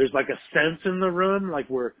 There's like a sense in the room, like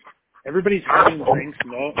everybody's having drinks.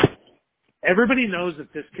 No, everybody knows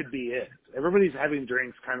that this could be it. Everybody's having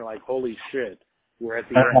drinks, kind of like, holy shit, we're at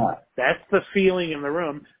the end. That's the feeling in the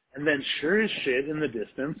room. And then, sure as shit, in the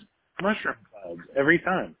distance, mushroom clouds every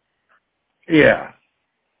time. Yeah.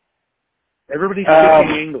 Everybody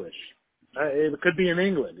speaking English. It could be in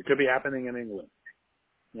England. It could be happening in England.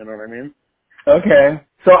 You know what I mean? Okay.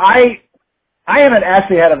 So I haven't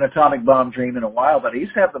actually had an atomic bomb dream in a while, but I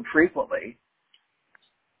used to have them frequently.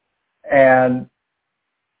 And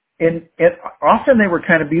often they were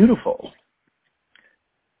kind of beautiful.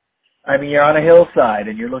 I mean, you're on a hillside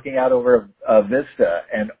and you're looking out over a vista,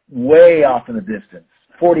 and way off in the distance,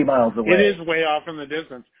 40 miles away. It is way off in the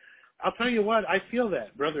distance. I'll tell you what, I feel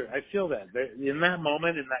that, brother. I feel that. In that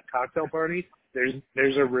moment, in that cocktail party,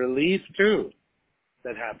 there's a relief, too,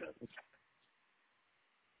 that happens.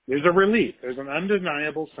 There's a relief. There's an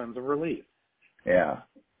undeniable sense of relief. Yeah.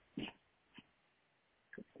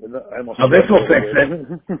 This will fix it.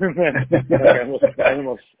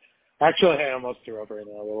 Actually, I almost threw up right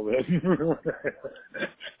now a little bit.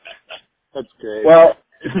 That's great. Well,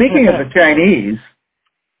 speaking of the Chinese,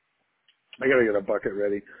 I gotta get a bucket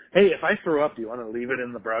ready. Hey, if I throw up, do you want to leave it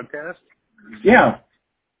in the broadcast? Yeah.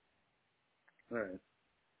 All right.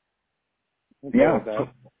 Yeah.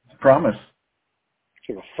 Promise.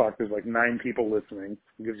 Give a fuck. There's like 9 people listening.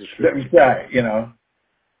 Who gives a shit? Yeah, you know.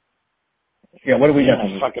 Yeah, what do we got?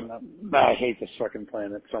 I hate this fucking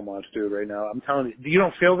planet so much, dude, right now. I'm telling you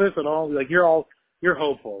don't feel this at all? Like, you're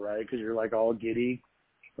hopeful, right? Because you're like all giddy.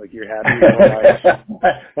 Like, you're happy with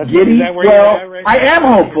life. Giddy? Well, right I am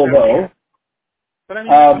hopeful, though. But I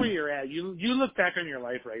mean, that's where you're at. You look back on your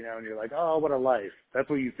life right now and you're like, oh, what a life. That's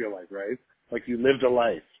what you feel like, right? Like you lived a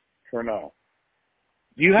life, or no?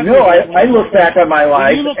 Do you have I look back on my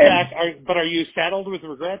life. You look back, but are you saddled with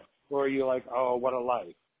regrets, or are you like, oh, what a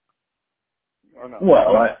life? Or no?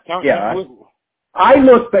 Well, I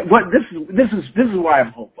look back. This is why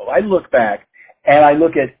I'm hopeful. I look back and I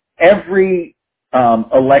look at every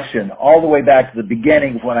election all the way back to the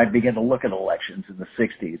beginning when I began to look at elections in the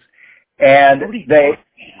 60s. And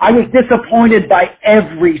I was disappointed by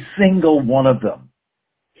every single one of them.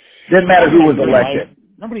 Didn't matter who was elected.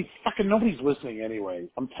 Nobody's listening anyway.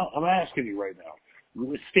 I'm asking you right now.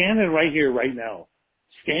 We're standing right here, right now.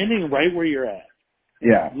 Standing right where you're at.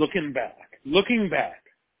 Yeah. Looking back.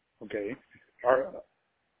 Okay.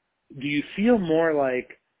 Do you feel more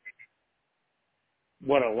like,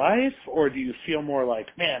 what a life, or do you feel more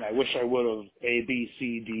like, man, I wish I would have A, B,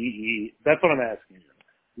 C, D, E? That's what I'm asking you.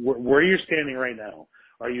 Where you're standing right now.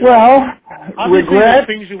 Are you obviously there's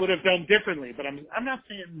things you would have done differently, but I'm not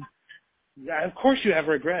saying. Yeah, of course you have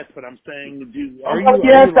regrets, but I'm saying,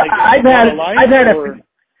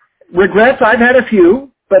 regrets. I've had a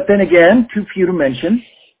few, but then again, too few to mention.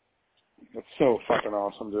 That's so fucking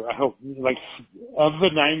awesome, dude. I hope, like, of the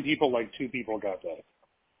 9 people, like 2 people got that.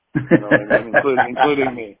 You know what I mean?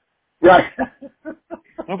 Including me. Right.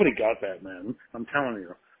 Nobody got that, man. I'm telling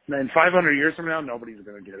you. And 500 years from now, nobody's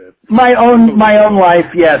going to get it. My own life,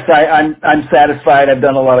 yes. I'm satisfied. I've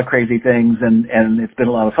done a lot of crazy things, and it's been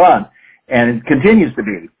a lot of fun, and it continues to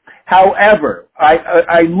be. However,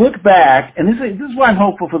 I look back, and this is why I'm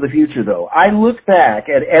hopeful for the future, though. I look back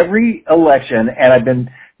at every election, and I've been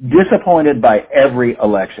disappointed by every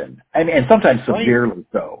election, and sometimes severely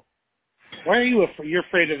so. Why are you you're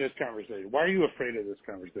afraid of this conversation? Why are you afraid of this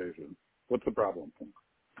conversation? What's the problem?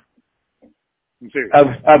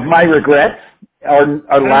 Of my regrets or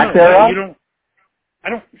lack thereof?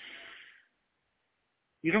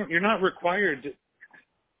 You're not required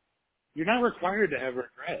to have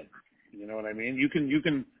regret. You know what I mean? You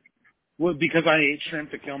can, well, because I ate shrimp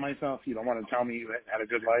to kill myself, you don't want to tell me you had a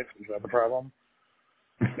good life? Is that the problem?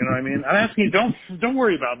 You know what I mean? I'm asking you, don't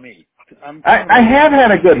worry about me. I have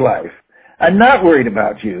had a good life. I'm not worried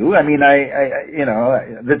about you. I mean,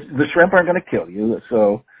 the shrimp aren't going to kill you,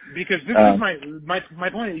 so. Because this is my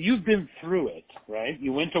point. You've been through it, right?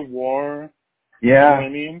 You went to war. Yeah. You know what I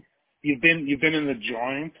mean? You've been in the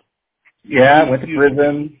joint. Yeah, went to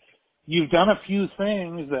prison. You've done a few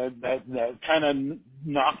things that kind of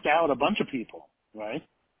knocked out a bunch of people, right?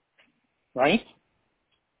 Right?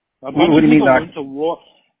 A bunch of people went to war.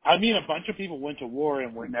 I mean, a bunch of people went to war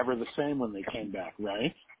and were never the same when they came back,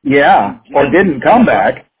 right? Yeah, or didn't come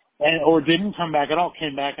back. Or didn't come back at all,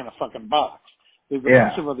 came back in a fucking box. There's a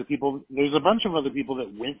bunch of other people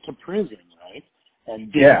that went to prison, right?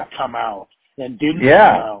 And didn't come out. And didn't come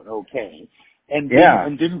out okay. And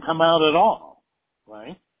didn't come out at all.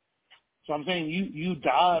 Right? So I'm saying you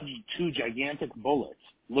dodged 2 gigantic bullets.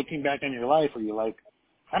 Looking back on your life, are you like,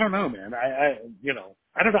 I don't know, man. I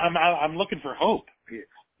don't know. I'm looking for hope here.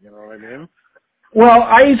 You know what I mean? Well,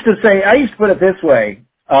 I used to put it this way.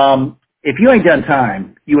 If you ain't done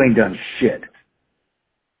time, you ain't done shit.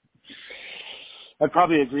 I'd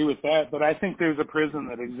probably agree with that, but I think there's a prison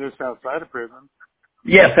that exists outside of prison.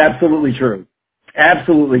 Yes, absolutely true.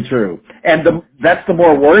 Absolutely true. And that's the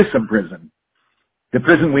more worrisome prison. The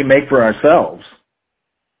prison we make for ourselves.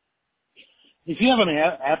 If you have an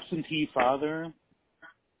absentee father,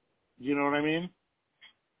 you know what I mean?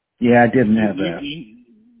 Yeah, I didn't have that.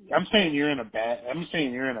 I'm saying you're in a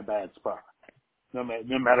bad spot. No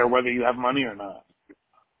matter whether you have money or not.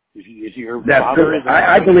 If your father is,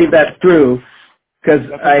 I believe that's true because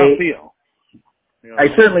that's a tough deal. You know?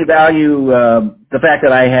 I certainly value the fact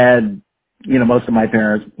that I had, both of my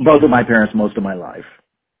parents, most of my life.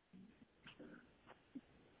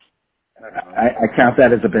 I count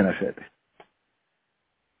that as a benefit.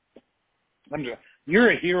 You're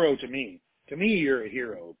a hero to me. To me, you're a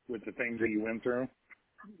hero with the things that you went through.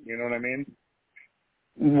 You know what I mean?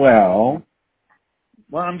 Well,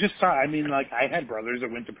 I'm just sorry. I mean, like, I had brothers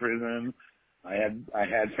that went to prison. I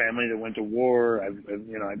had family that went to war. I've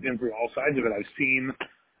been through all sides of it. I've seen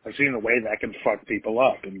the way that can fuck people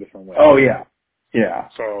up in different ways. Oh yeah, yeah.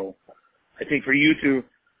 So, I think for you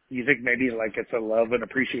think maybe like it's a love and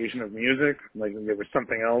appreciation of music, like there was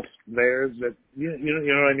something else there that you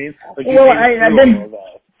know what I mean? Like I've been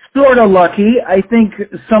sort of lucky. I think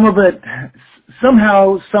some of it,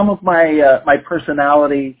 somehow, some of my my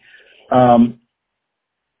personality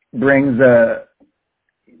brings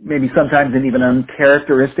maybe sometimes an even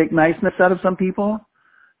uncharacteristic niceness out of some people.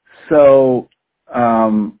 So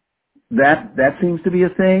that seems to be a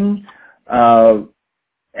thing.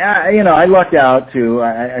 I lucked out too.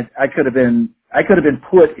 I could have been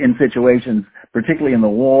put in situations, particularly in the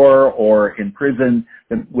war or in prison,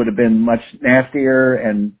 that would have been much nastier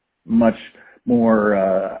and much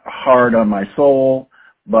more hard on my soul.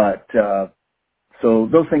 But so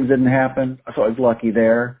those things didn't happen. So I was lucky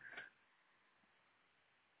there.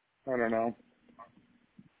 I don't know.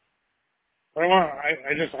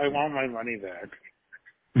 I want my money back.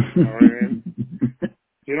 You know what I mean?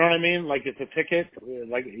 You know what I mean? Like it's a ticket.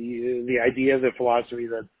 Like the idea, the philosophy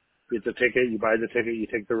that it's a ticket. You buy the ticket, you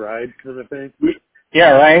take the ride, kind of thing.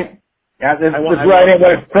 Yeah, right. Yeah, this ride ain't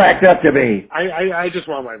what it's cracked up to be. I just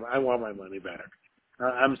want my money back.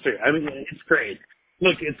 I'm serious. I mean, it's great.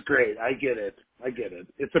 Look, it's great. I get it.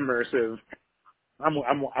 It's immersive.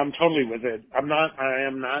 I'm totally with it. I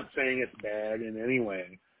am not saying it's bad in any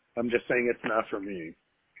way. I'm just saying it's not for me.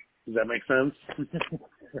 Does that make sense?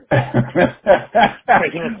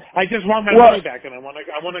 I just want my money back, and I want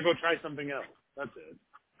to go try something else. That's it.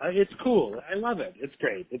 It's cool. I love it. It's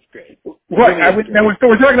great. We're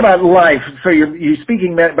talking about life. So you're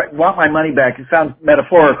speaking. Want my money back? It sounds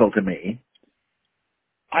metaphorical to me.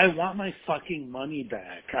 I want my fucking money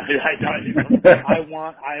back. I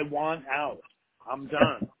want out. I'm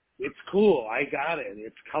done. It's cool. I got it.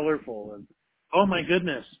 It's colorful and oh my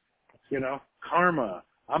goodness, karma.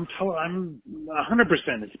 I'm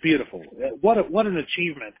 100%. It's beautiful. What an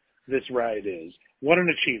achievement this ride is. What an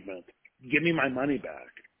achievement. Give me my money back.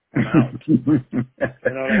 I'm out. You know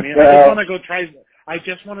what I mean? I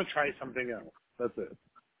just want to try something else. That's it.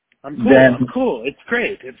 I'm cool. It's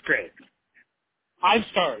great. 5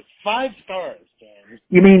 stars. 5 stars, James.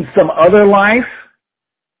 You mean some other life?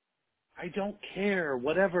 I don't care.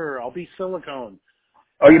 Whatever. I'll be silicone.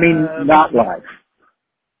 Oh, you mean not life?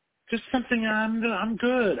 Just something I'm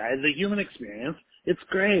good. The human experience, it's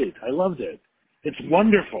great. I loved it. It's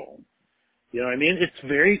wonderful. You know what I mean? It's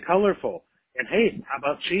very colorful. And hey, how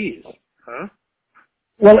about cheese? Huh?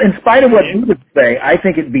 Well, in spite of what you would say, I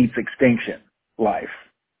think it beats extinction, life.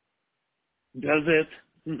 Does it?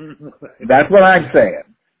 That's what I'm saying.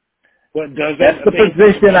 What does That's it? the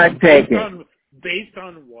position I'm taking. Based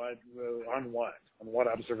on what? On what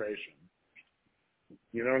observation?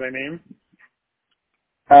 You know what I mean?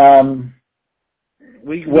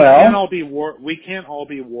 We can't all be war. We can't all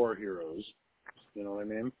be war heroes. You know what I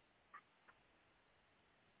mean?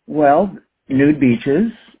 Well, nude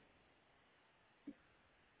beaches.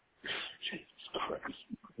 Jesus Christ!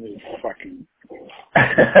 You fucking.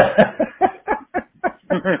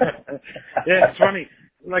 Yeah, it's funny.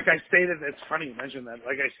 like I stayed at, it's funny you mentioned that,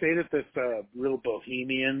 like I stayed at this real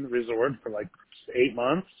bohemian resort for like 8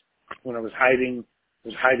 months when I was hiding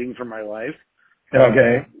from my life.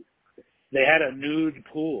 Okay. They had a nude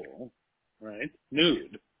pool, right?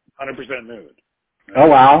 Nude. 100% nude. Right? Oh,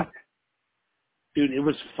 wow. Dude, it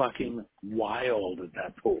was fucking wild at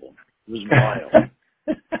that pool. It was wild.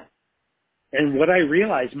 And what I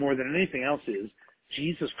realized more than anything else is,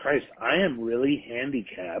 Jesus Christ, I am really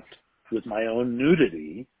handicapped with my own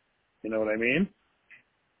nudity. You know what I mean?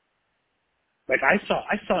 Like I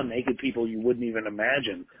saw naked people you wouldn't even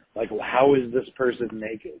imagine. Like, how is this person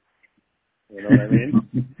naked? You know what I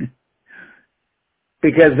mean?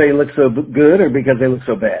 Because they look so good or because they look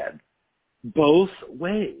so bad? Both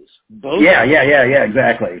ways. Both. Yeah,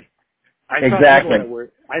 exactly. I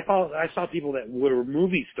saw people that were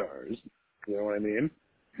movie stars. You know what I mean?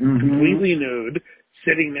 Mm-hmm. Completely nude,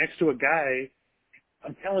 sitting next to a guy.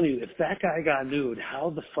 I'm telling you, if that guy got nude, how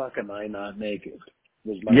the fuck am I not naked?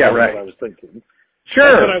 Was what I was thinking.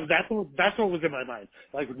 Sure. That's what was in my mind.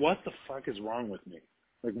 Like, what the fuck is wrong with me?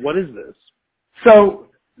 Like, what is this? So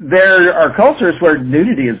there are cultures where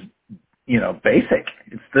nudity is, basic.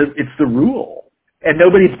 It's the rule, and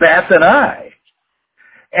nobody bats an eye.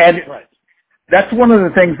 And right. That's one of the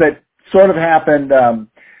things that sort of happened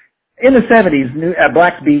in the 70s. At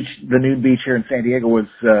Black's Beach, the nude beach here in San Diego, was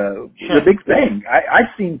the big thing. I've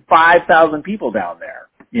seen 5,000 people down there.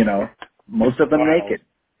 Most of them naked.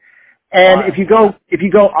 And if you go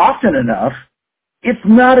often enough, it's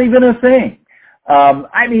not even a thing.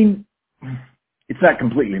 I mean, it's not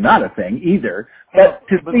completely not a thing either. But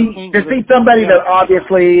to see somebody that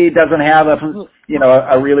obviously doesn't have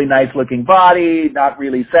a really nice looking body, not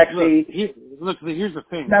really sexy. Look, here's the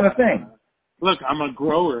thing. Not a thing. Look, I'm a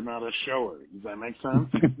grower, not a shower. Does that make sense?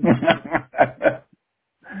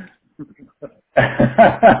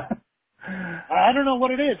 I don't know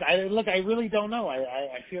what it is. I really don't know.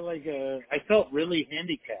 I feel like I felt really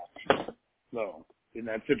handicapped though in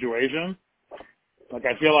that situation. Like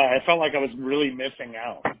I felt like I was really missing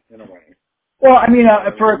out in a way. Well, I mean,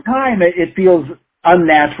 for a time it feels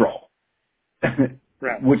unnatural,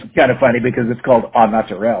 right. Which is kind of funny because it's called au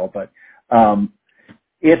naturel, but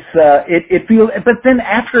it feels. But then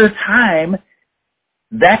after a time,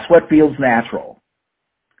 that's what feels natural,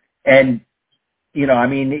 and. I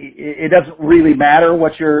mean, it doesn't really matter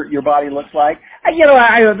what your body looks like.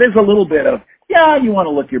 There's a little bit of, you want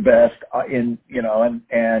to look your best and you're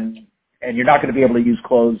not going to be able to use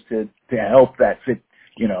clothes to help that fit,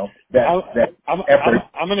 that effort.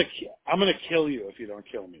 I'm going to kill you if you don't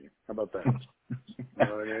kill me. How about that? You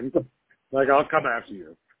know what I mean? Like, I'll come after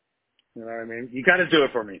you. You know what I mean? You got to do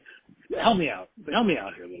it for me. Help me out. Help me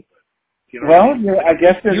out here a little bit. You know I mean? I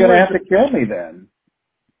guess they're going to have to kill me then.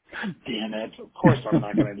 God damn it. Of course I'm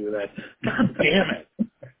not going to do that. God damn it.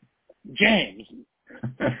 James.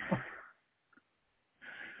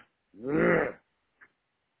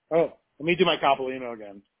 Oh, let me do my Coppolino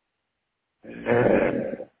again.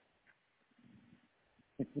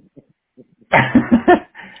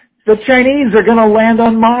 The Chinese are going to land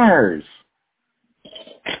on Mars.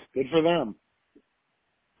 Good for them.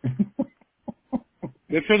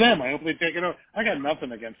 Good for them. I hope they take it over. I got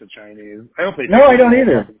nothing against the Chinese. I hope they take I don't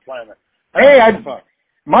either. Hey,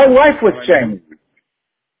 my wife was Chinese.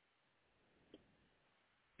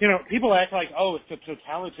 People act like, it's a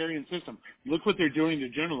totalitarian system. Look what they're doing to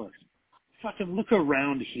journalists. Fucking look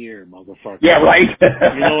around here, motherfucker. Yeah, right.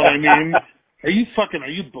 You know what I mean? Are you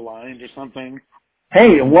blind or something?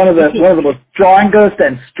 Hey, one of the most strongest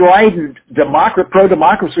and strident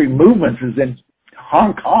pro-democracy movements is in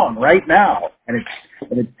Hong Kong right now, and it's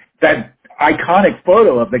that iconic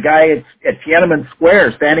photo of the guy at Tiananmen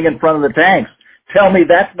Square standing in front of the tanks. Tell me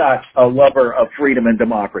that's not a lover of freedom and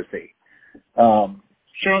democracy.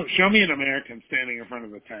 Show me an American standing in front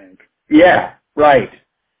of a tank. Yeah, right.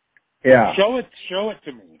 Yeah. Show it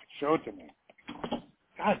to me. Show it to me.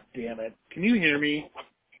 God damn it! Can you hear me?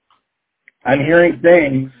 I'm hearing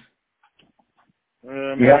things.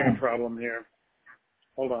 I'm having a problem here.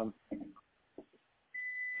 Hold on.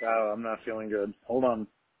 Oh, I'm not feeling good. Hold on.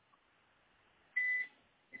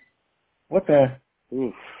 What the?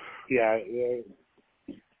 Oof. Yeah.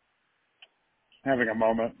 Having a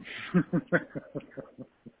moment.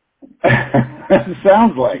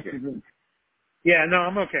 Sounds like it. Yeah, no,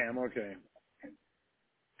 I'm okay.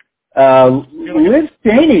 Liz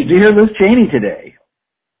Cheney. Did you hear Liz Cheney today?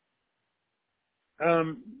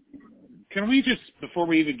 Can we just, before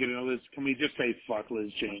we even get into this, can we just say fuck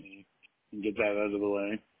Liz Cheney and get that out of the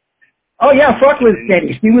way? Oh yeah, fuck Liz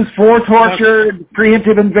Cheney. She was for torture,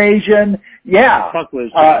 preemptive invasion. Yeah. Fuck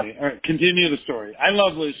Liz Cheney. All right, continue the story. I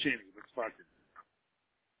love Liz Cheney, but fuck her.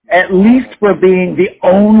 at least for being the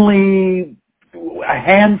only a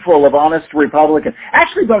handful of honest Republicans.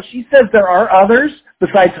 Actually, though, she says there are others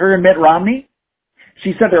besides her and Mitt Romney.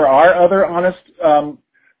 She said there are other honest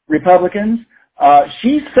Republicans.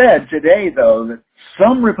 She said today, though, that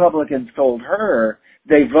some Republicans told her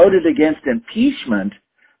they voted against impeachment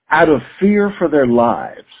out of fear for their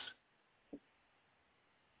lives.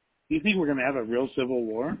 Do you think we're going to have a real civil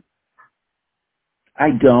war?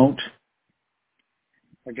 I don't.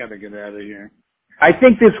 I got to get out of here. I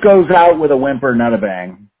think this goes out with a whimper, not a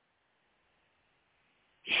bang.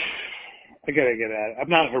 I got to get out. I'm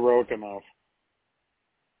not heroic enough.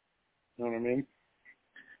 You know what I mean?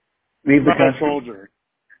 Leave the I'm not a country. soldier.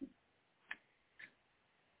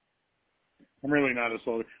 I'm really not a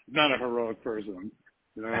soldier. I'm not a heroic person.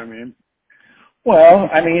 You know what I mean? Well,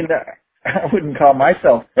 I mean, I wouldn't call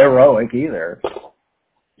myself heroic either.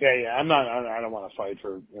 Yeah. I'm not. I don't want to fight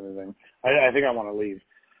for anything. I think I want to leave.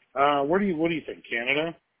 What do you think?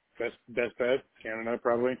 Canada? Best bet? Canada,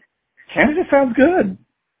 probably. Canada sounds good.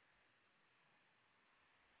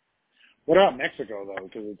 What about Mexico though?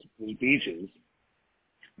 Because it's beaches.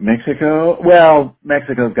 Mexico? Well,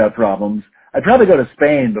 Mexico's got problems. I'd probably go to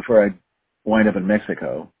Spain before I wind up in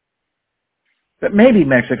Mexico. But maybe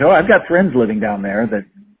Mexico. I've got friends living down there that,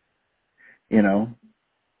 you know,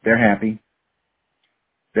 they're happy.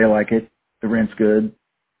 They like it. The rent's good.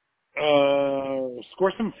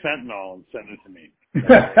 Score some fentanyl and send it to me.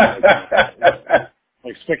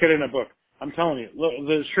 Like stick it in a book. I'm telling you, look,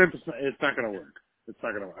 the shrimp, it's not going to work. It's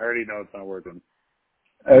not going to work. I already know it's not working.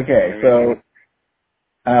 Okay, so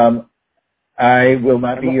I will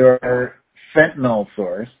not be your fentanyl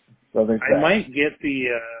source. So there's that. I might get the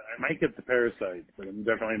parasite, but I'm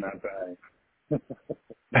definitely not dying.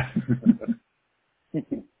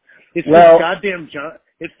 It's well, this goddamn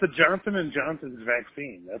it's the Johnson and Johnson's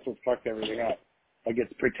vaccine. That's what fucked everything up. Like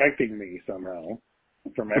it's protecting me somehow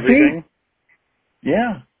from everything.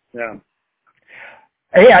 Yeah. Yeah.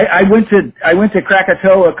 Hey, I went to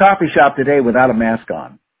Krakatoa coffee shop today without a mask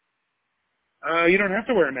on. You don't have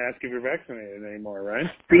to wear a mask if you're vaccinated anymore, right?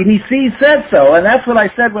 CDC said so, and that's what I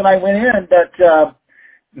said when I went in. But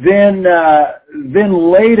then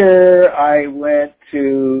later I went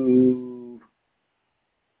to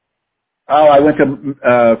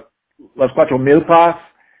Los Cuatro Milpas.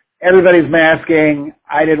 Everybody's masking.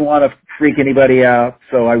 I didn't want to freak anybody out,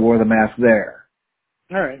 so I wore the mask there.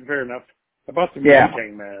 All right, fair enough. I bought some Yeah.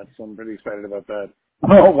 King masks. I'm pretty excited about that.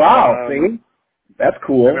 Oh wow! See, that's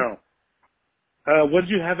cool. I know. What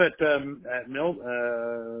did you have at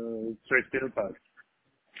straight steel pot?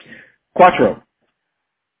 Quattro.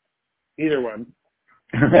 Either one.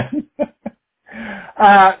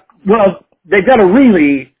 Well, they've got a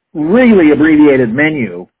really, really abbreviated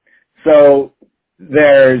menu. So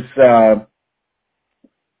there's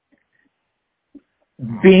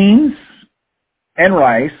beans and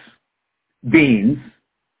rice, beans,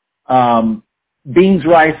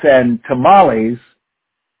 rice, and tamales,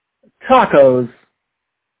 tacos,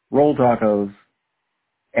 roll tacos,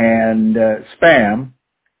 and spam.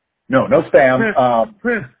 No spam.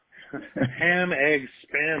 Ham, eggs,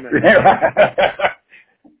 spam, and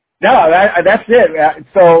no, that's it.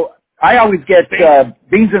 So I always get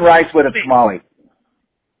beans and rice with a tamale.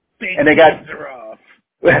 And they got. Are off.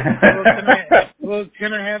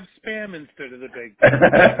 Can I have spam instead of the baked?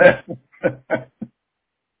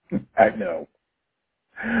 I know.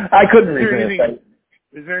 I couldn't resist.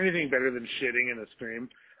 Is there anything better than shitting in a stream?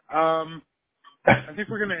 I think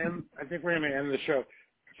we're gonna end the show.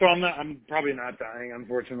 So I'm probably not dying,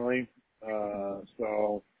 unfortunately.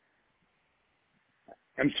 So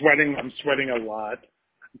I'm sweating a lot.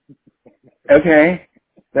 Okay.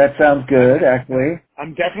 That sounds good, actually.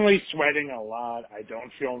 I'm definitely sweating a lot. I don't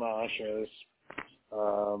feel nauseous.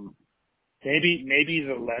 Maybe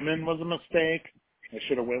the lemon was a mistake. I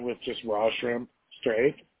should have went with just raw shrimp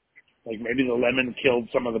straight. Like maybe the lemon killed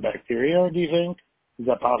some of the bacteria, do you think? Is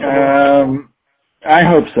that possible? I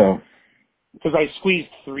hope so. Because I squeezed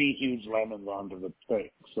 3 huge lemons onto the thing.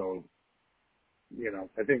 So,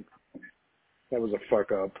 I think that was a fuck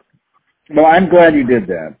up. Well, I'm glad you did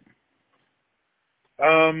that.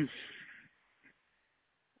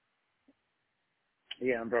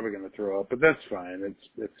 Yeah, I'm probably going to throw up, but that's fine.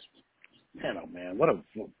 It's man, what a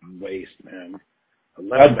waste, man.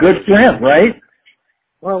 A good shrimp, right?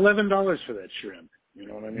 Well, $11 for that shrimp. You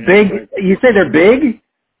know what I mean? Big? You say they're big?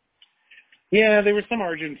 Yeah, there were some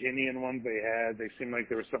Argentinian ones they had. They seemed like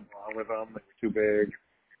there was something wrong with them. They were too big.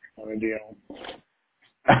 No deal.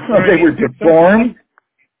 They were deformed?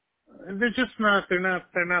 They're just not. They're not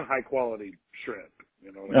high quality shrimp.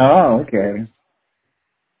 You know what I mean? Oh, okay.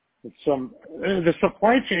 The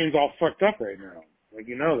supply chain's all fucked up right now. Like,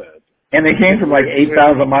 you know that. And they came from like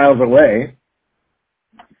 8,000 miles away.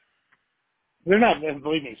 They're not,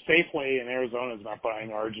 believe me, Safeway in Arizona is not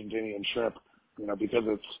buying Argentinian shrimp, because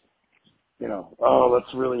it's,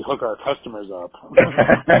 let's really hook our customers up.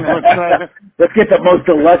 Let's get the most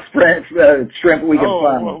deluxe shrimp we can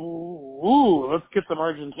find. Let's get some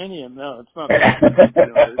Argentinian. No, it's not that.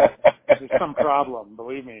 There's some problem,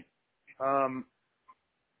 believe me.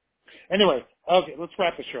 Anyway, okay, let's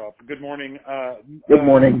wrap the show up. Good morning. Good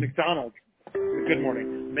morning. McDonald's. Good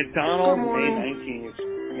morning. McDonald's May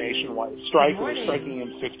 19th nationwide strike. We're striking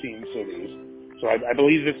in 15 cities. So I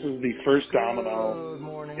believe this is the first domino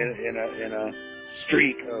in a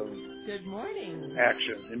streak of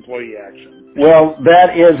employee action. Well,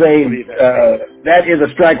 that is a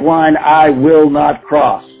strike line I will not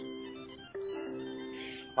cross.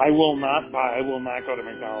 I will not go to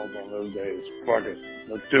McDonald's on those days. Fuck it.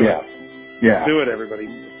 Let's do it. Yeah. Let's do it, everybody.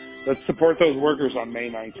 Let's support those workers on May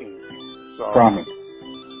 19th. So, promise.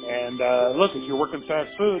 And look, if you're working fast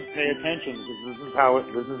food, pay attention because this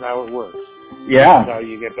is how it works. Yeah. This is how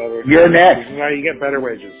you get better. You're next. This is how you get better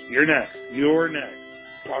wages. You're next. You're next.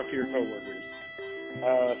 Talk to your coworkers.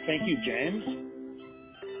 Thank you, James.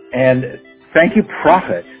 And thank you,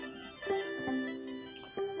 Prophet.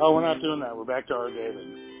 Oh, we're not doing that. We're back to our David.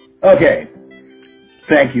 Okay.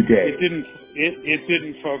 Thank you, Dave. It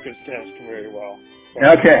didn't focus test very well. So,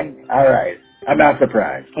 okay. All right. I'm not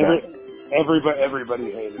surprised.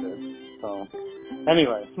 Everybody hated it. So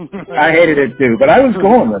anyway. I hated it too, but I was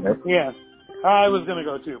going with it. Yeah. I was going to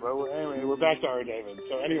go too, but anyway, we're back to our David.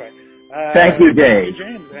 So anyway. Thank you, Dave. Thank you,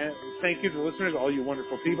 James. And thank you to the listeners, all you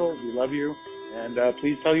wonderful people. We love you. And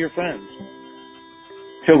please tell your friends.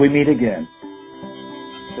 Till we meet again.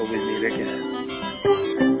 Till we meet again.